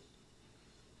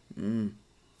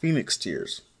 Phoenix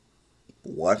tears.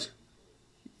 What?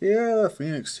 Yeah,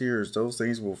 Phoenix tears. Those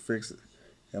things will fix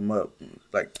him up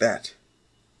like that.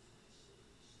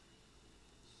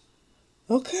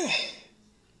 Okay.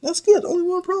 That's good. Only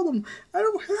one problem. I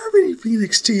don't have any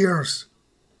Phoenix tears.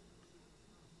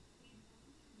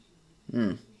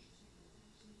 Yeah,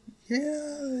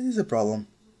 that is a problem.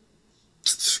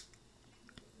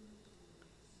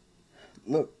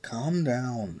 Look, calm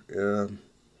down.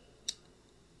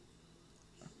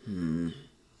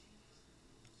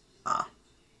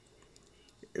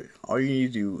 All you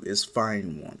need to do is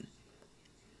find one.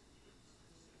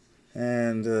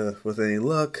 And with any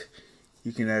luck,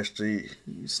 you can actually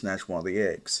snatch one of the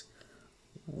eggs.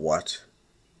 What?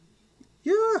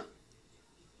 Yeah.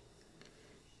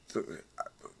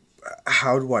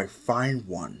 How do I find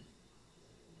one?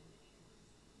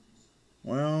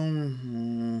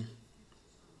 Well,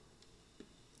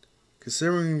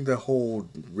 considering the whole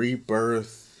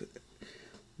rebirth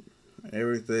and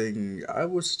everything, I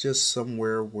was just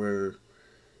somewhere where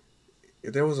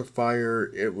if there was a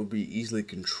fire, it would be easily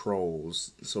controlled.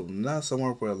 So not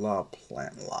somewhere with a lot of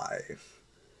plant life.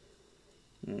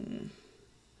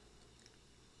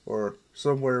 or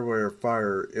somewhere where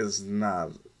fire is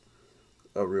not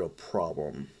a real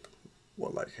problem.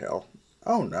 What, like hell?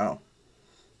 Oh no.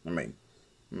 I mean,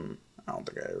 I don't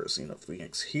think I ever seen a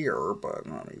phoenix here, but I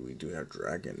mean, we do have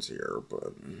dragons here,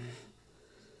 but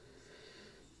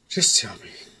just tell me.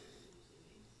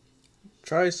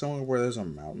 Try somewhere where there's a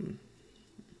mountain.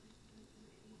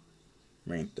 I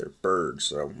mean, they're birds,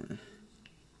 so.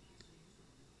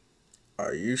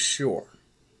 Are you sure?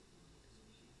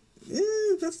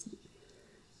 That's.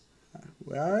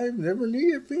 Well, I've never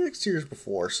needed phoenix tears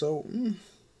before, so.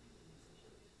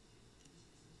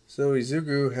 So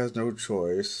Izuku has no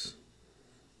choice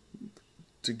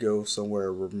to go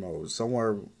somewhere remote,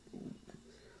 somewhere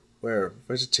where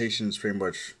vegetation is pretty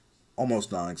much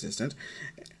almost non-existent,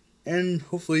 and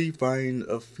hopefully find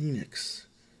a phoenix.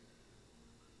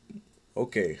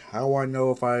 Okay, how do I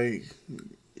know if I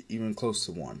even close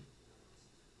to one?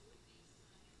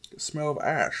 The smell of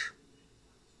ash.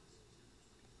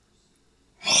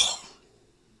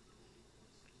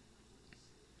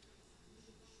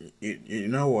 You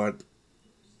know what?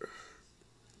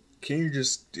 Can you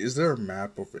just... Is there a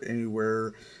map of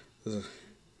anywhere?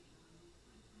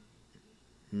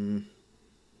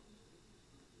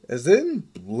 As then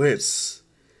Blitz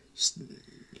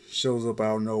shows up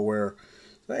out of nowhere.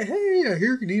 Like, hey, I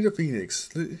hear you need a phoenix.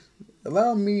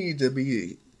 Allow me to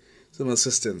be some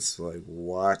assistance. Like,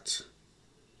 what?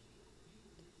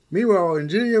 Meanwhile,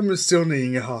 Ingenium is still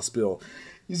needing a hospital.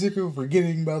 Izuku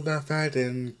forgetting about that fact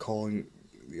and calling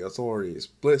the authorities.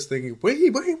 Blitz thinking,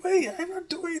 wait, I'm not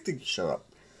doing anything. Shut up.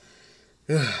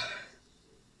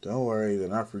 Don't worry, they're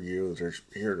not for you. They're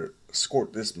here to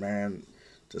escort this man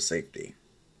to safety.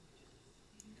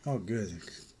 Oh, good.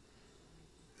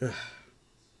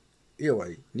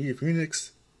 Anyway, need a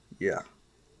phoenix? Yeah.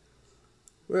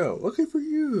 Well, looking for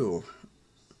you.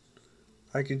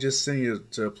 I can just send you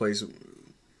to a place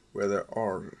where there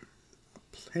are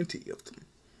plenty of them.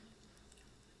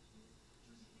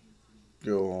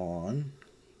 Go on.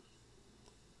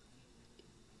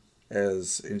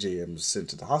 As NJM is sent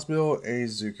to the hospital,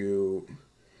 Izuku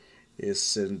is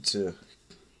sent to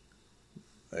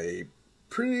a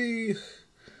pretty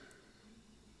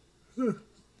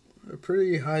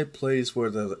high place where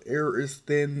the air is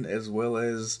thin, as well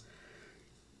as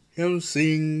him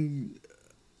seeing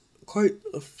quite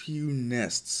a few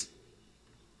nests.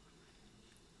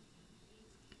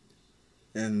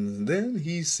 And then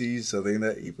he sees something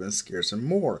that even scares him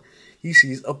more. He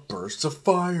sees a burst of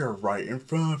fire right in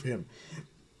front of him.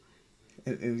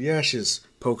 And in the ashes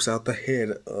pokes out the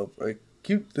head of a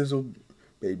cute little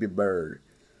baby bird.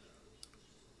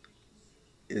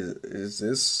 Is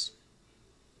this...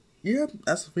 Yep,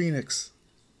 that's a phoenix.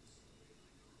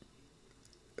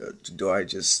 Do I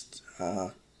just...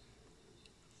 I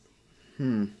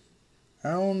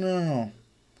don't know.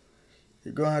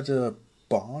 You're gonna have to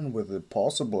bond with it,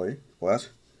 possibly. What?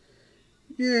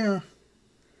 Yeah.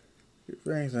 If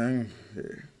anything,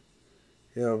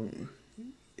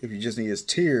 if you just need his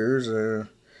tears,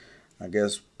 I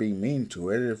guess be mean to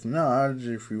it. If not,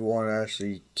 if you want to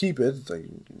actually keep it, like,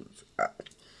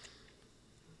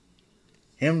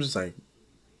 him just like,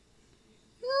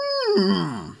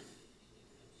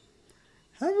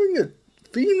 having a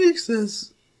phoenix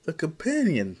as a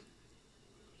companion.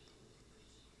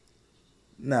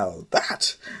 Now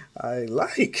that I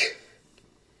like.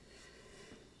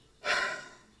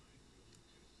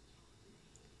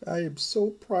 I am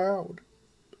so proud.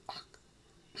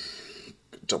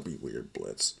 Don't be weird,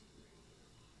 Blitz.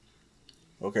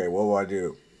 Okay, what do I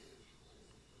do?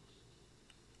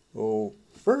 Well,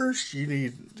 first you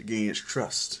need to gain its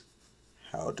trust.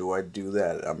 How do I do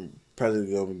that? I'm probably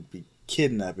going to be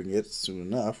kidnapping it soon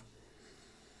enough.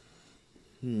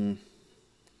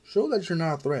 Show that you're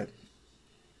not a threat.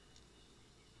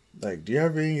 Like, do you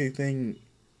have anything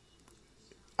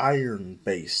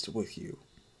iron-based with you?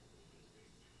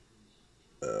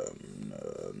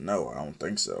 No, I don't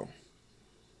think so.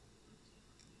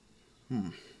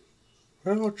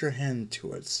 What about your hand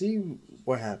to it? See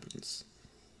what happens.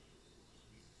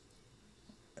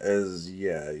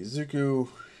 Izuku,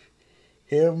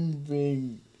 him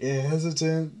being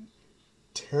hesitant,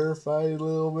 terrified a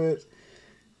little bit,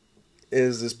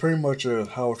 is pretty much a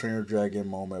How to Train Your Dragon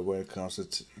moment when it comes to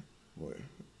it.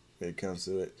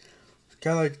 It's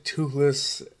kind of like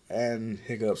Toothless and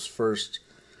Hiccup's first,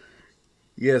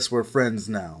 yes, we're friends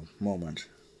now moment.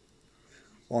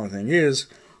 Only thing is,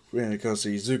 when it comes to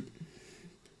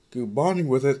Izuku bonding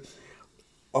with it,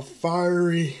 a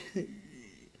fiery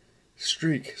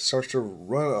streak starts to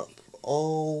run up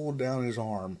all down his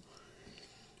arm.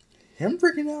 Him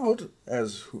freaking out,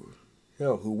 as who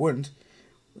wouldn't,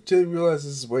 Until he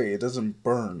realizes, wait, it doesn't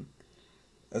burn.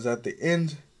 As at the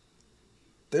end,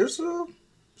 there's a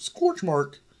scorch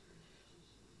mark,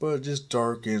 but it just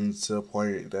darkens to the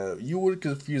point that you would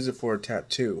confuse it for a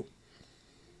tattoo.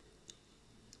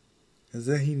 And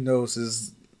then he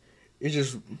notices it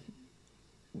just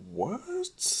what?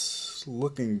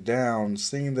 Looking down,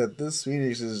 seeing that this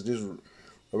phoenix is just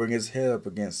rubbing his head up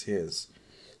against his.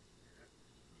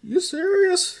 You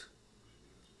serious?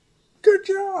 Good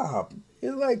job.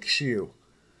 It likes you.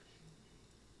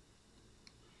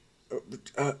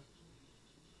 Uh,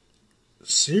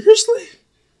 Seriously?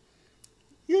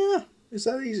 Yeah, it's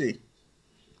that easy.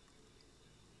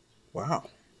 Wow.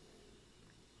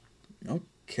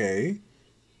 Okay.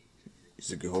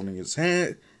 He's holding his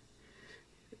hand.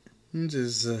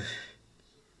 Just,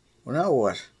 well, now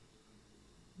what?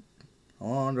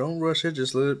 Oh, don't rush it.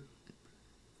 Just let it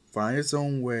find its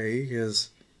own way. Because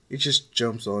it just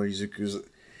jumps on Izuku's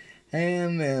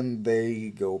hand and they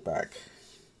go back.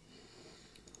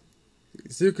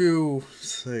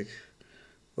 Izuku's like,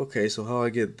 okay, so how do I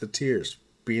get the tears?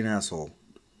 Be an asshole.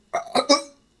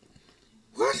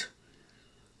 What?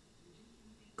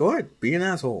 Go ahead, be an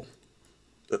asshole.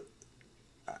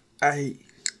 I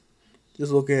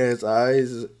just look at his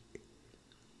eyes.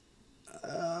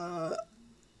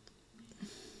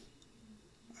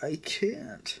 I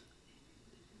can't.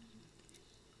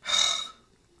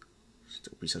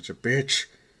 Still be such a bitch.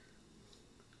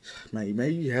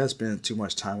 Maybe he has spent too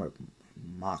much time with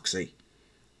Moxxie.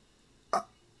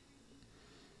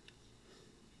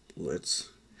 Let's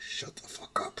shut the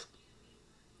fuck up.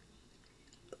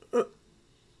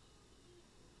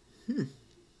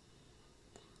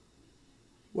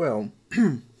 Well,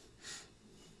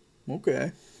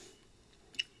 okay.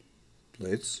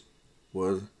 Blitz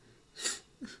was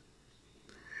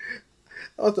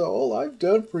after all I've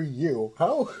done for you.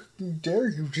 How dare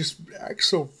you just act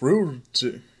so rude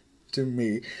to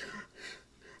me?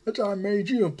 That's how I made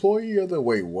you employee of the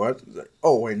wait, what?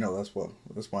 Oh wait, no, that's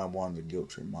why I wanted to guilt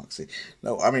trip Moxxie.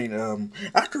 No, I mean,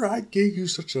 after I gave you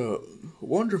such a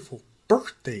wonderful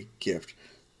birthday gift.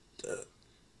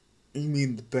 You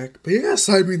mean the back? Yes,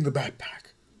 I mean the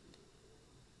backpack.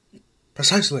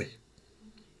 Precisely.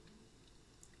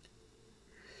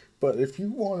 But if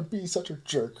you want to be such a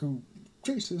jerk who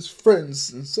treats his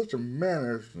friends in such a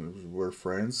manner, we're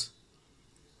friends.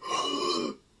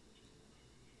 How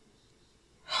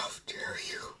dare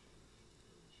you?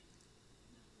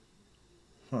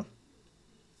 Huh.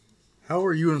 How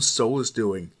are you and Solus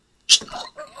doing?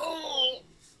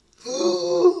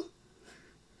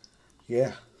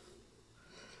 Yeah.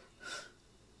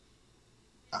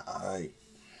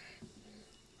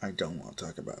 I don't want to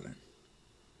talk about it.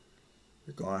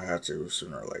 You're gonna have to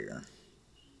sooner or later.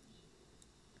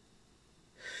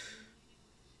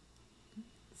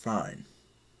 Fine.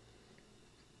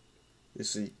 You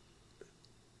see,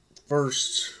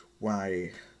 first when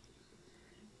I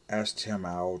asked him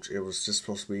out, it was just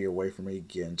supposed to be a way for me to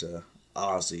get into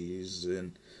Aussies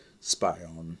and spy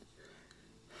on,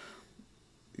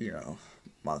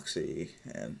 Moxxie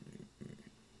and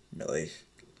Millie.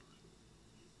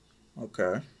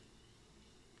 Okay.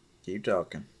 Keep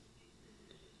talking.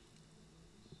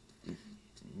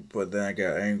 But then I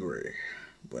got angry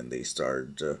when they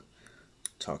started to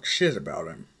talk shit about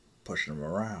him, pushing him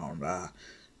around.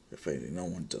 If anything, no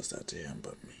one does that to him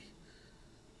but me.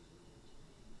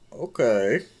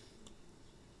 Okay.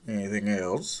 Anything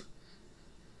else?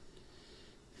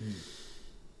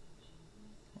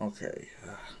 Okay.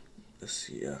 Let's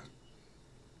see.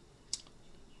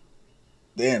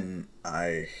 Then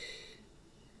I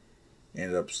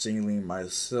ended up singling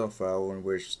myself out, in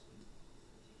which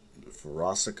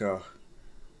Farasika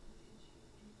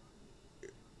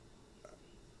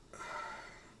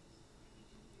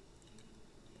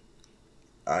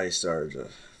I started to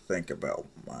think about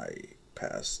my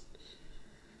past.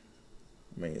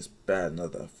 I mean, it's bad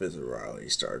enough that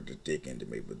Fitzgerald started to dig into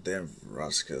me, but then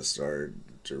Farasika started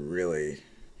to really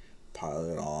pile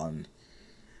it on.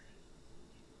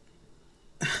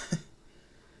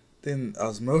 Then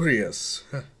Osmodius,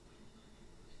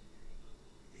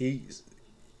 he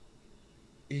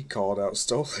called out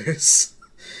Stolas.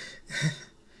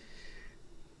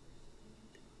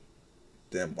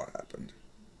 Then what happened?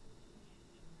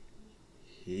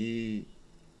 He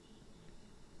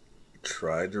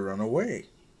tried to run away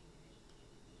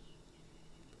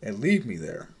and leave me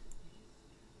there.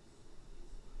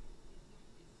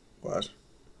 What?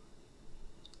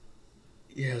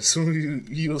 Yeah, soon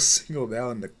he was singled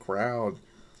out in the crowd.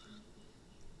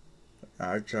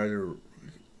 I tried to.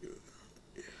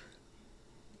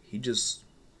 He just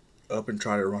up and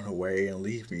tried to run away and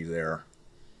leave me there.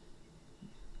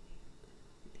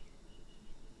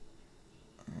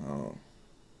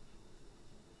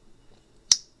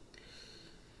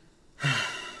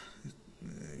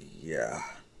 yeah.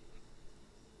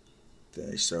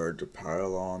 Then they started to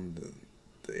pile on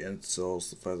the insults,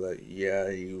 the fact that,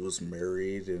 yeah, he was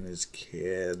married and his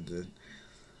kid,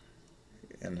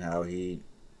 and how he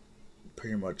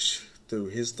pretty much threw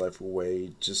his life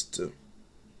away just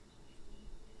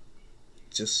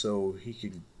so he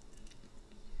could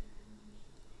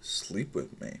sleep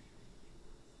with me.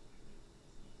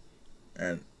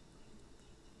 And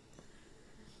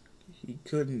he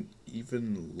couldn't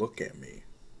even look at me.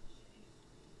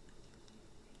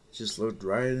 Just looked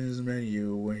right in his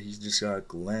menu when he just got a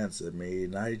glance at me,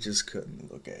 and I just couldn't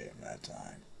look at him that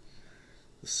time.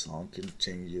 The song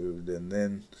continued, and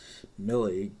then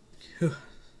Millie,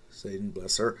 Satan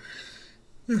bless her,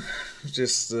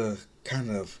 just kind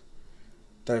of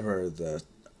diverted the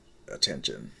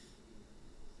attention.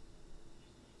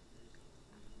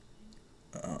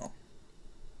 Oh.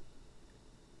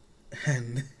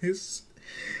 And this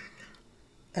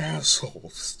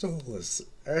asshole Stolas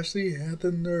actually had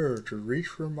the nerve to reach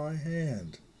for my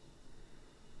hand.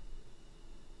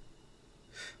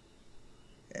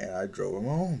 And I drove him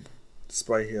home,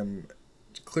 despite him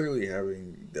clearly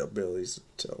having the abilities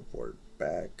to teleport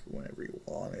back whenever he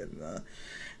wanted.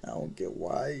 I don't get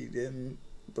why he didn't,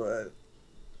 but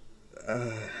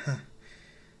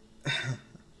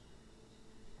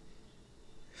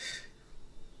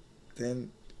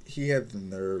then he had the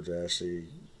nerve to actually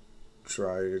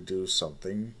try to do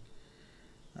something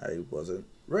I wasn't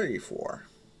ready for.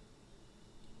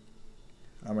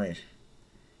 I mean,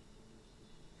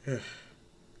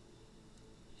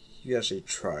 he actually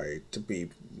tried to be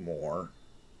more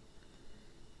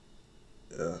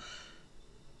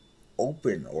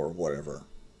open or whatever.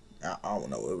 I don't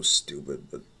know, it was stupid,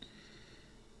 but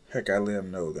heck, I let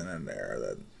him know then and there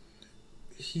that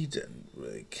he didn't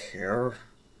really care.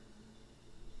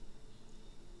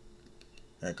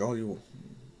 Like, all he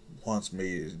wants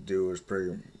me to do is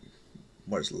pretty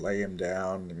much lay him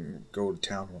down and go to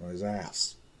town on his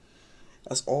ass.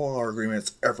 That's all our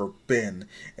agreement's ever been,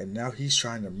 and now he's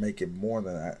trying to make it more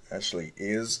than it actually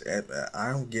is, and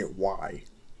I don't get why.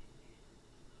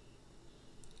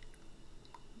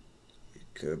 It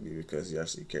could be because he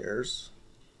actually cares.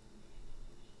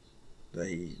 That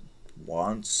he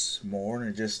wants more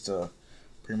than just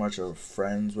pretty much a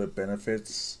friends with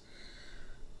benefits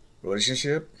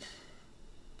relationship.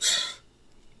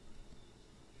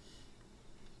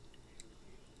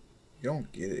 You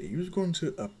don't get it. He was going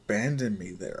to abandon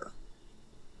me there.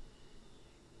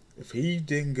 If he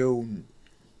didn't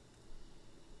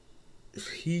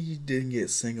get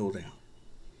singled out,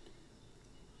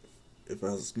 if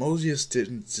Osmosis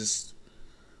didn't just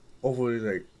overly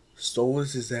like,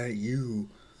 Stolas, is that you?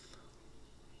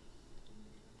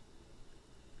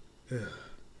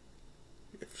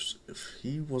 If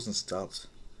he wasn't stopped,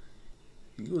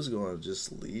 he was going to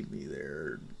just leave me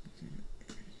there.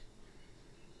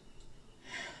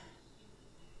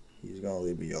 He's going to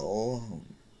leave me all alone.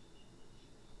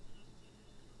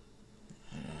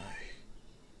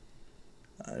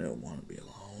 I don't want to be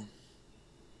alone.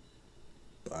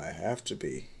 But I have to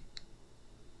be.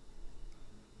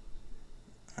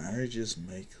 I just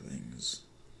make things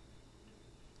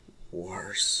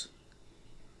worse.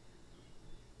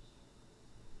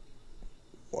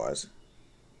 What?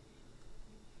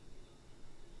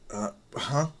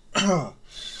 Huh?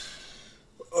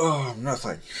 Oh,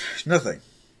 nothing.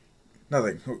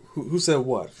 Who said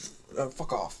what?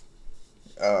 Fuck off.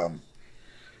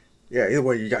 Yeah, either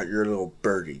way, you got your little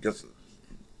birdie.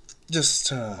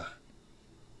 Just, I'll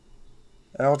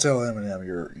tell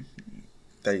Eminem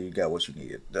that you got what you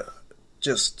needed.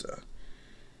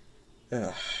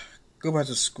 Go back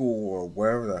to school or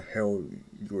wherever the hell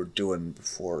you were doing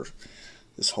before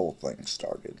this whole thing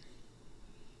started.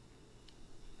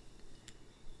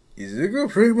 Ezekiel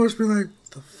pretty much be like,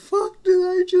 the fuck did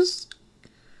I just...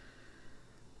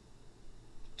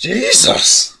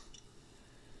 Jesus!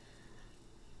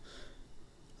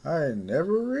 I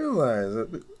never realized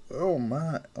that. Oh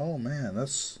man,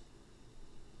 that's...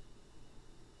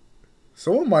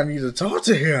 Someone might need to talk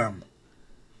to him.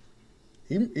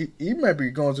 He might be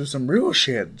going through some real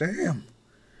shit. Damn.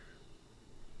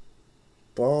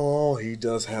 But all he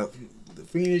does have the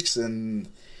Phoenix, and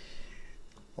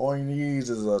all he needs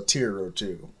is a tear or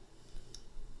two.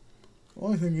 The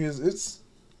only thing is, it's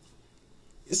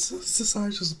the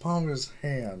size just the palm of his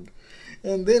hand.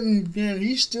 And then again,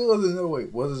 he still doesn't know,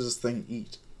 wait, what does this thing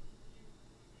eat?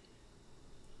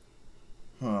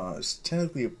 It's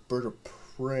technically a bird of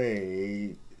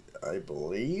prey, I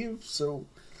believe, so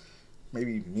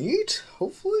maybe meat,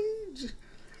 hopefully?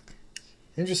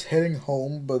 Him just heading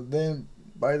home, but then,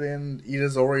 by then,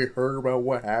 Ida's already heard about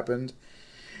what happened,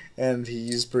 And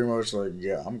he's pretty much like,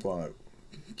 yeah, I'm gonna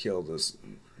kill this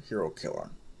hero killer.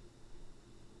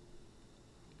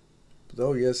 But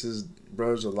though, yes, his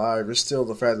brother's alive, there's still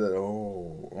the fact that,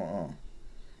 no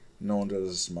one does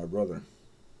this to my brother.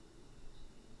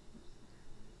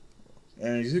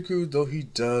 And Izuku, though he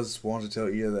does want to tell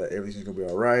Ida that everything's gonna be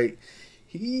alright,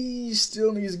 he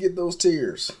still needs to get those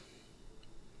tears.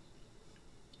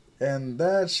 And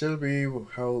that should be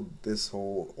how this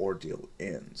whole ordeal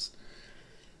ends.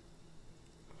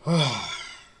 Okay,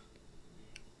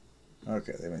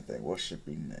 let me think. What should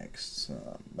be next?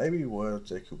 Maybe what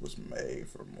Deku was made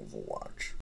from Overwatch.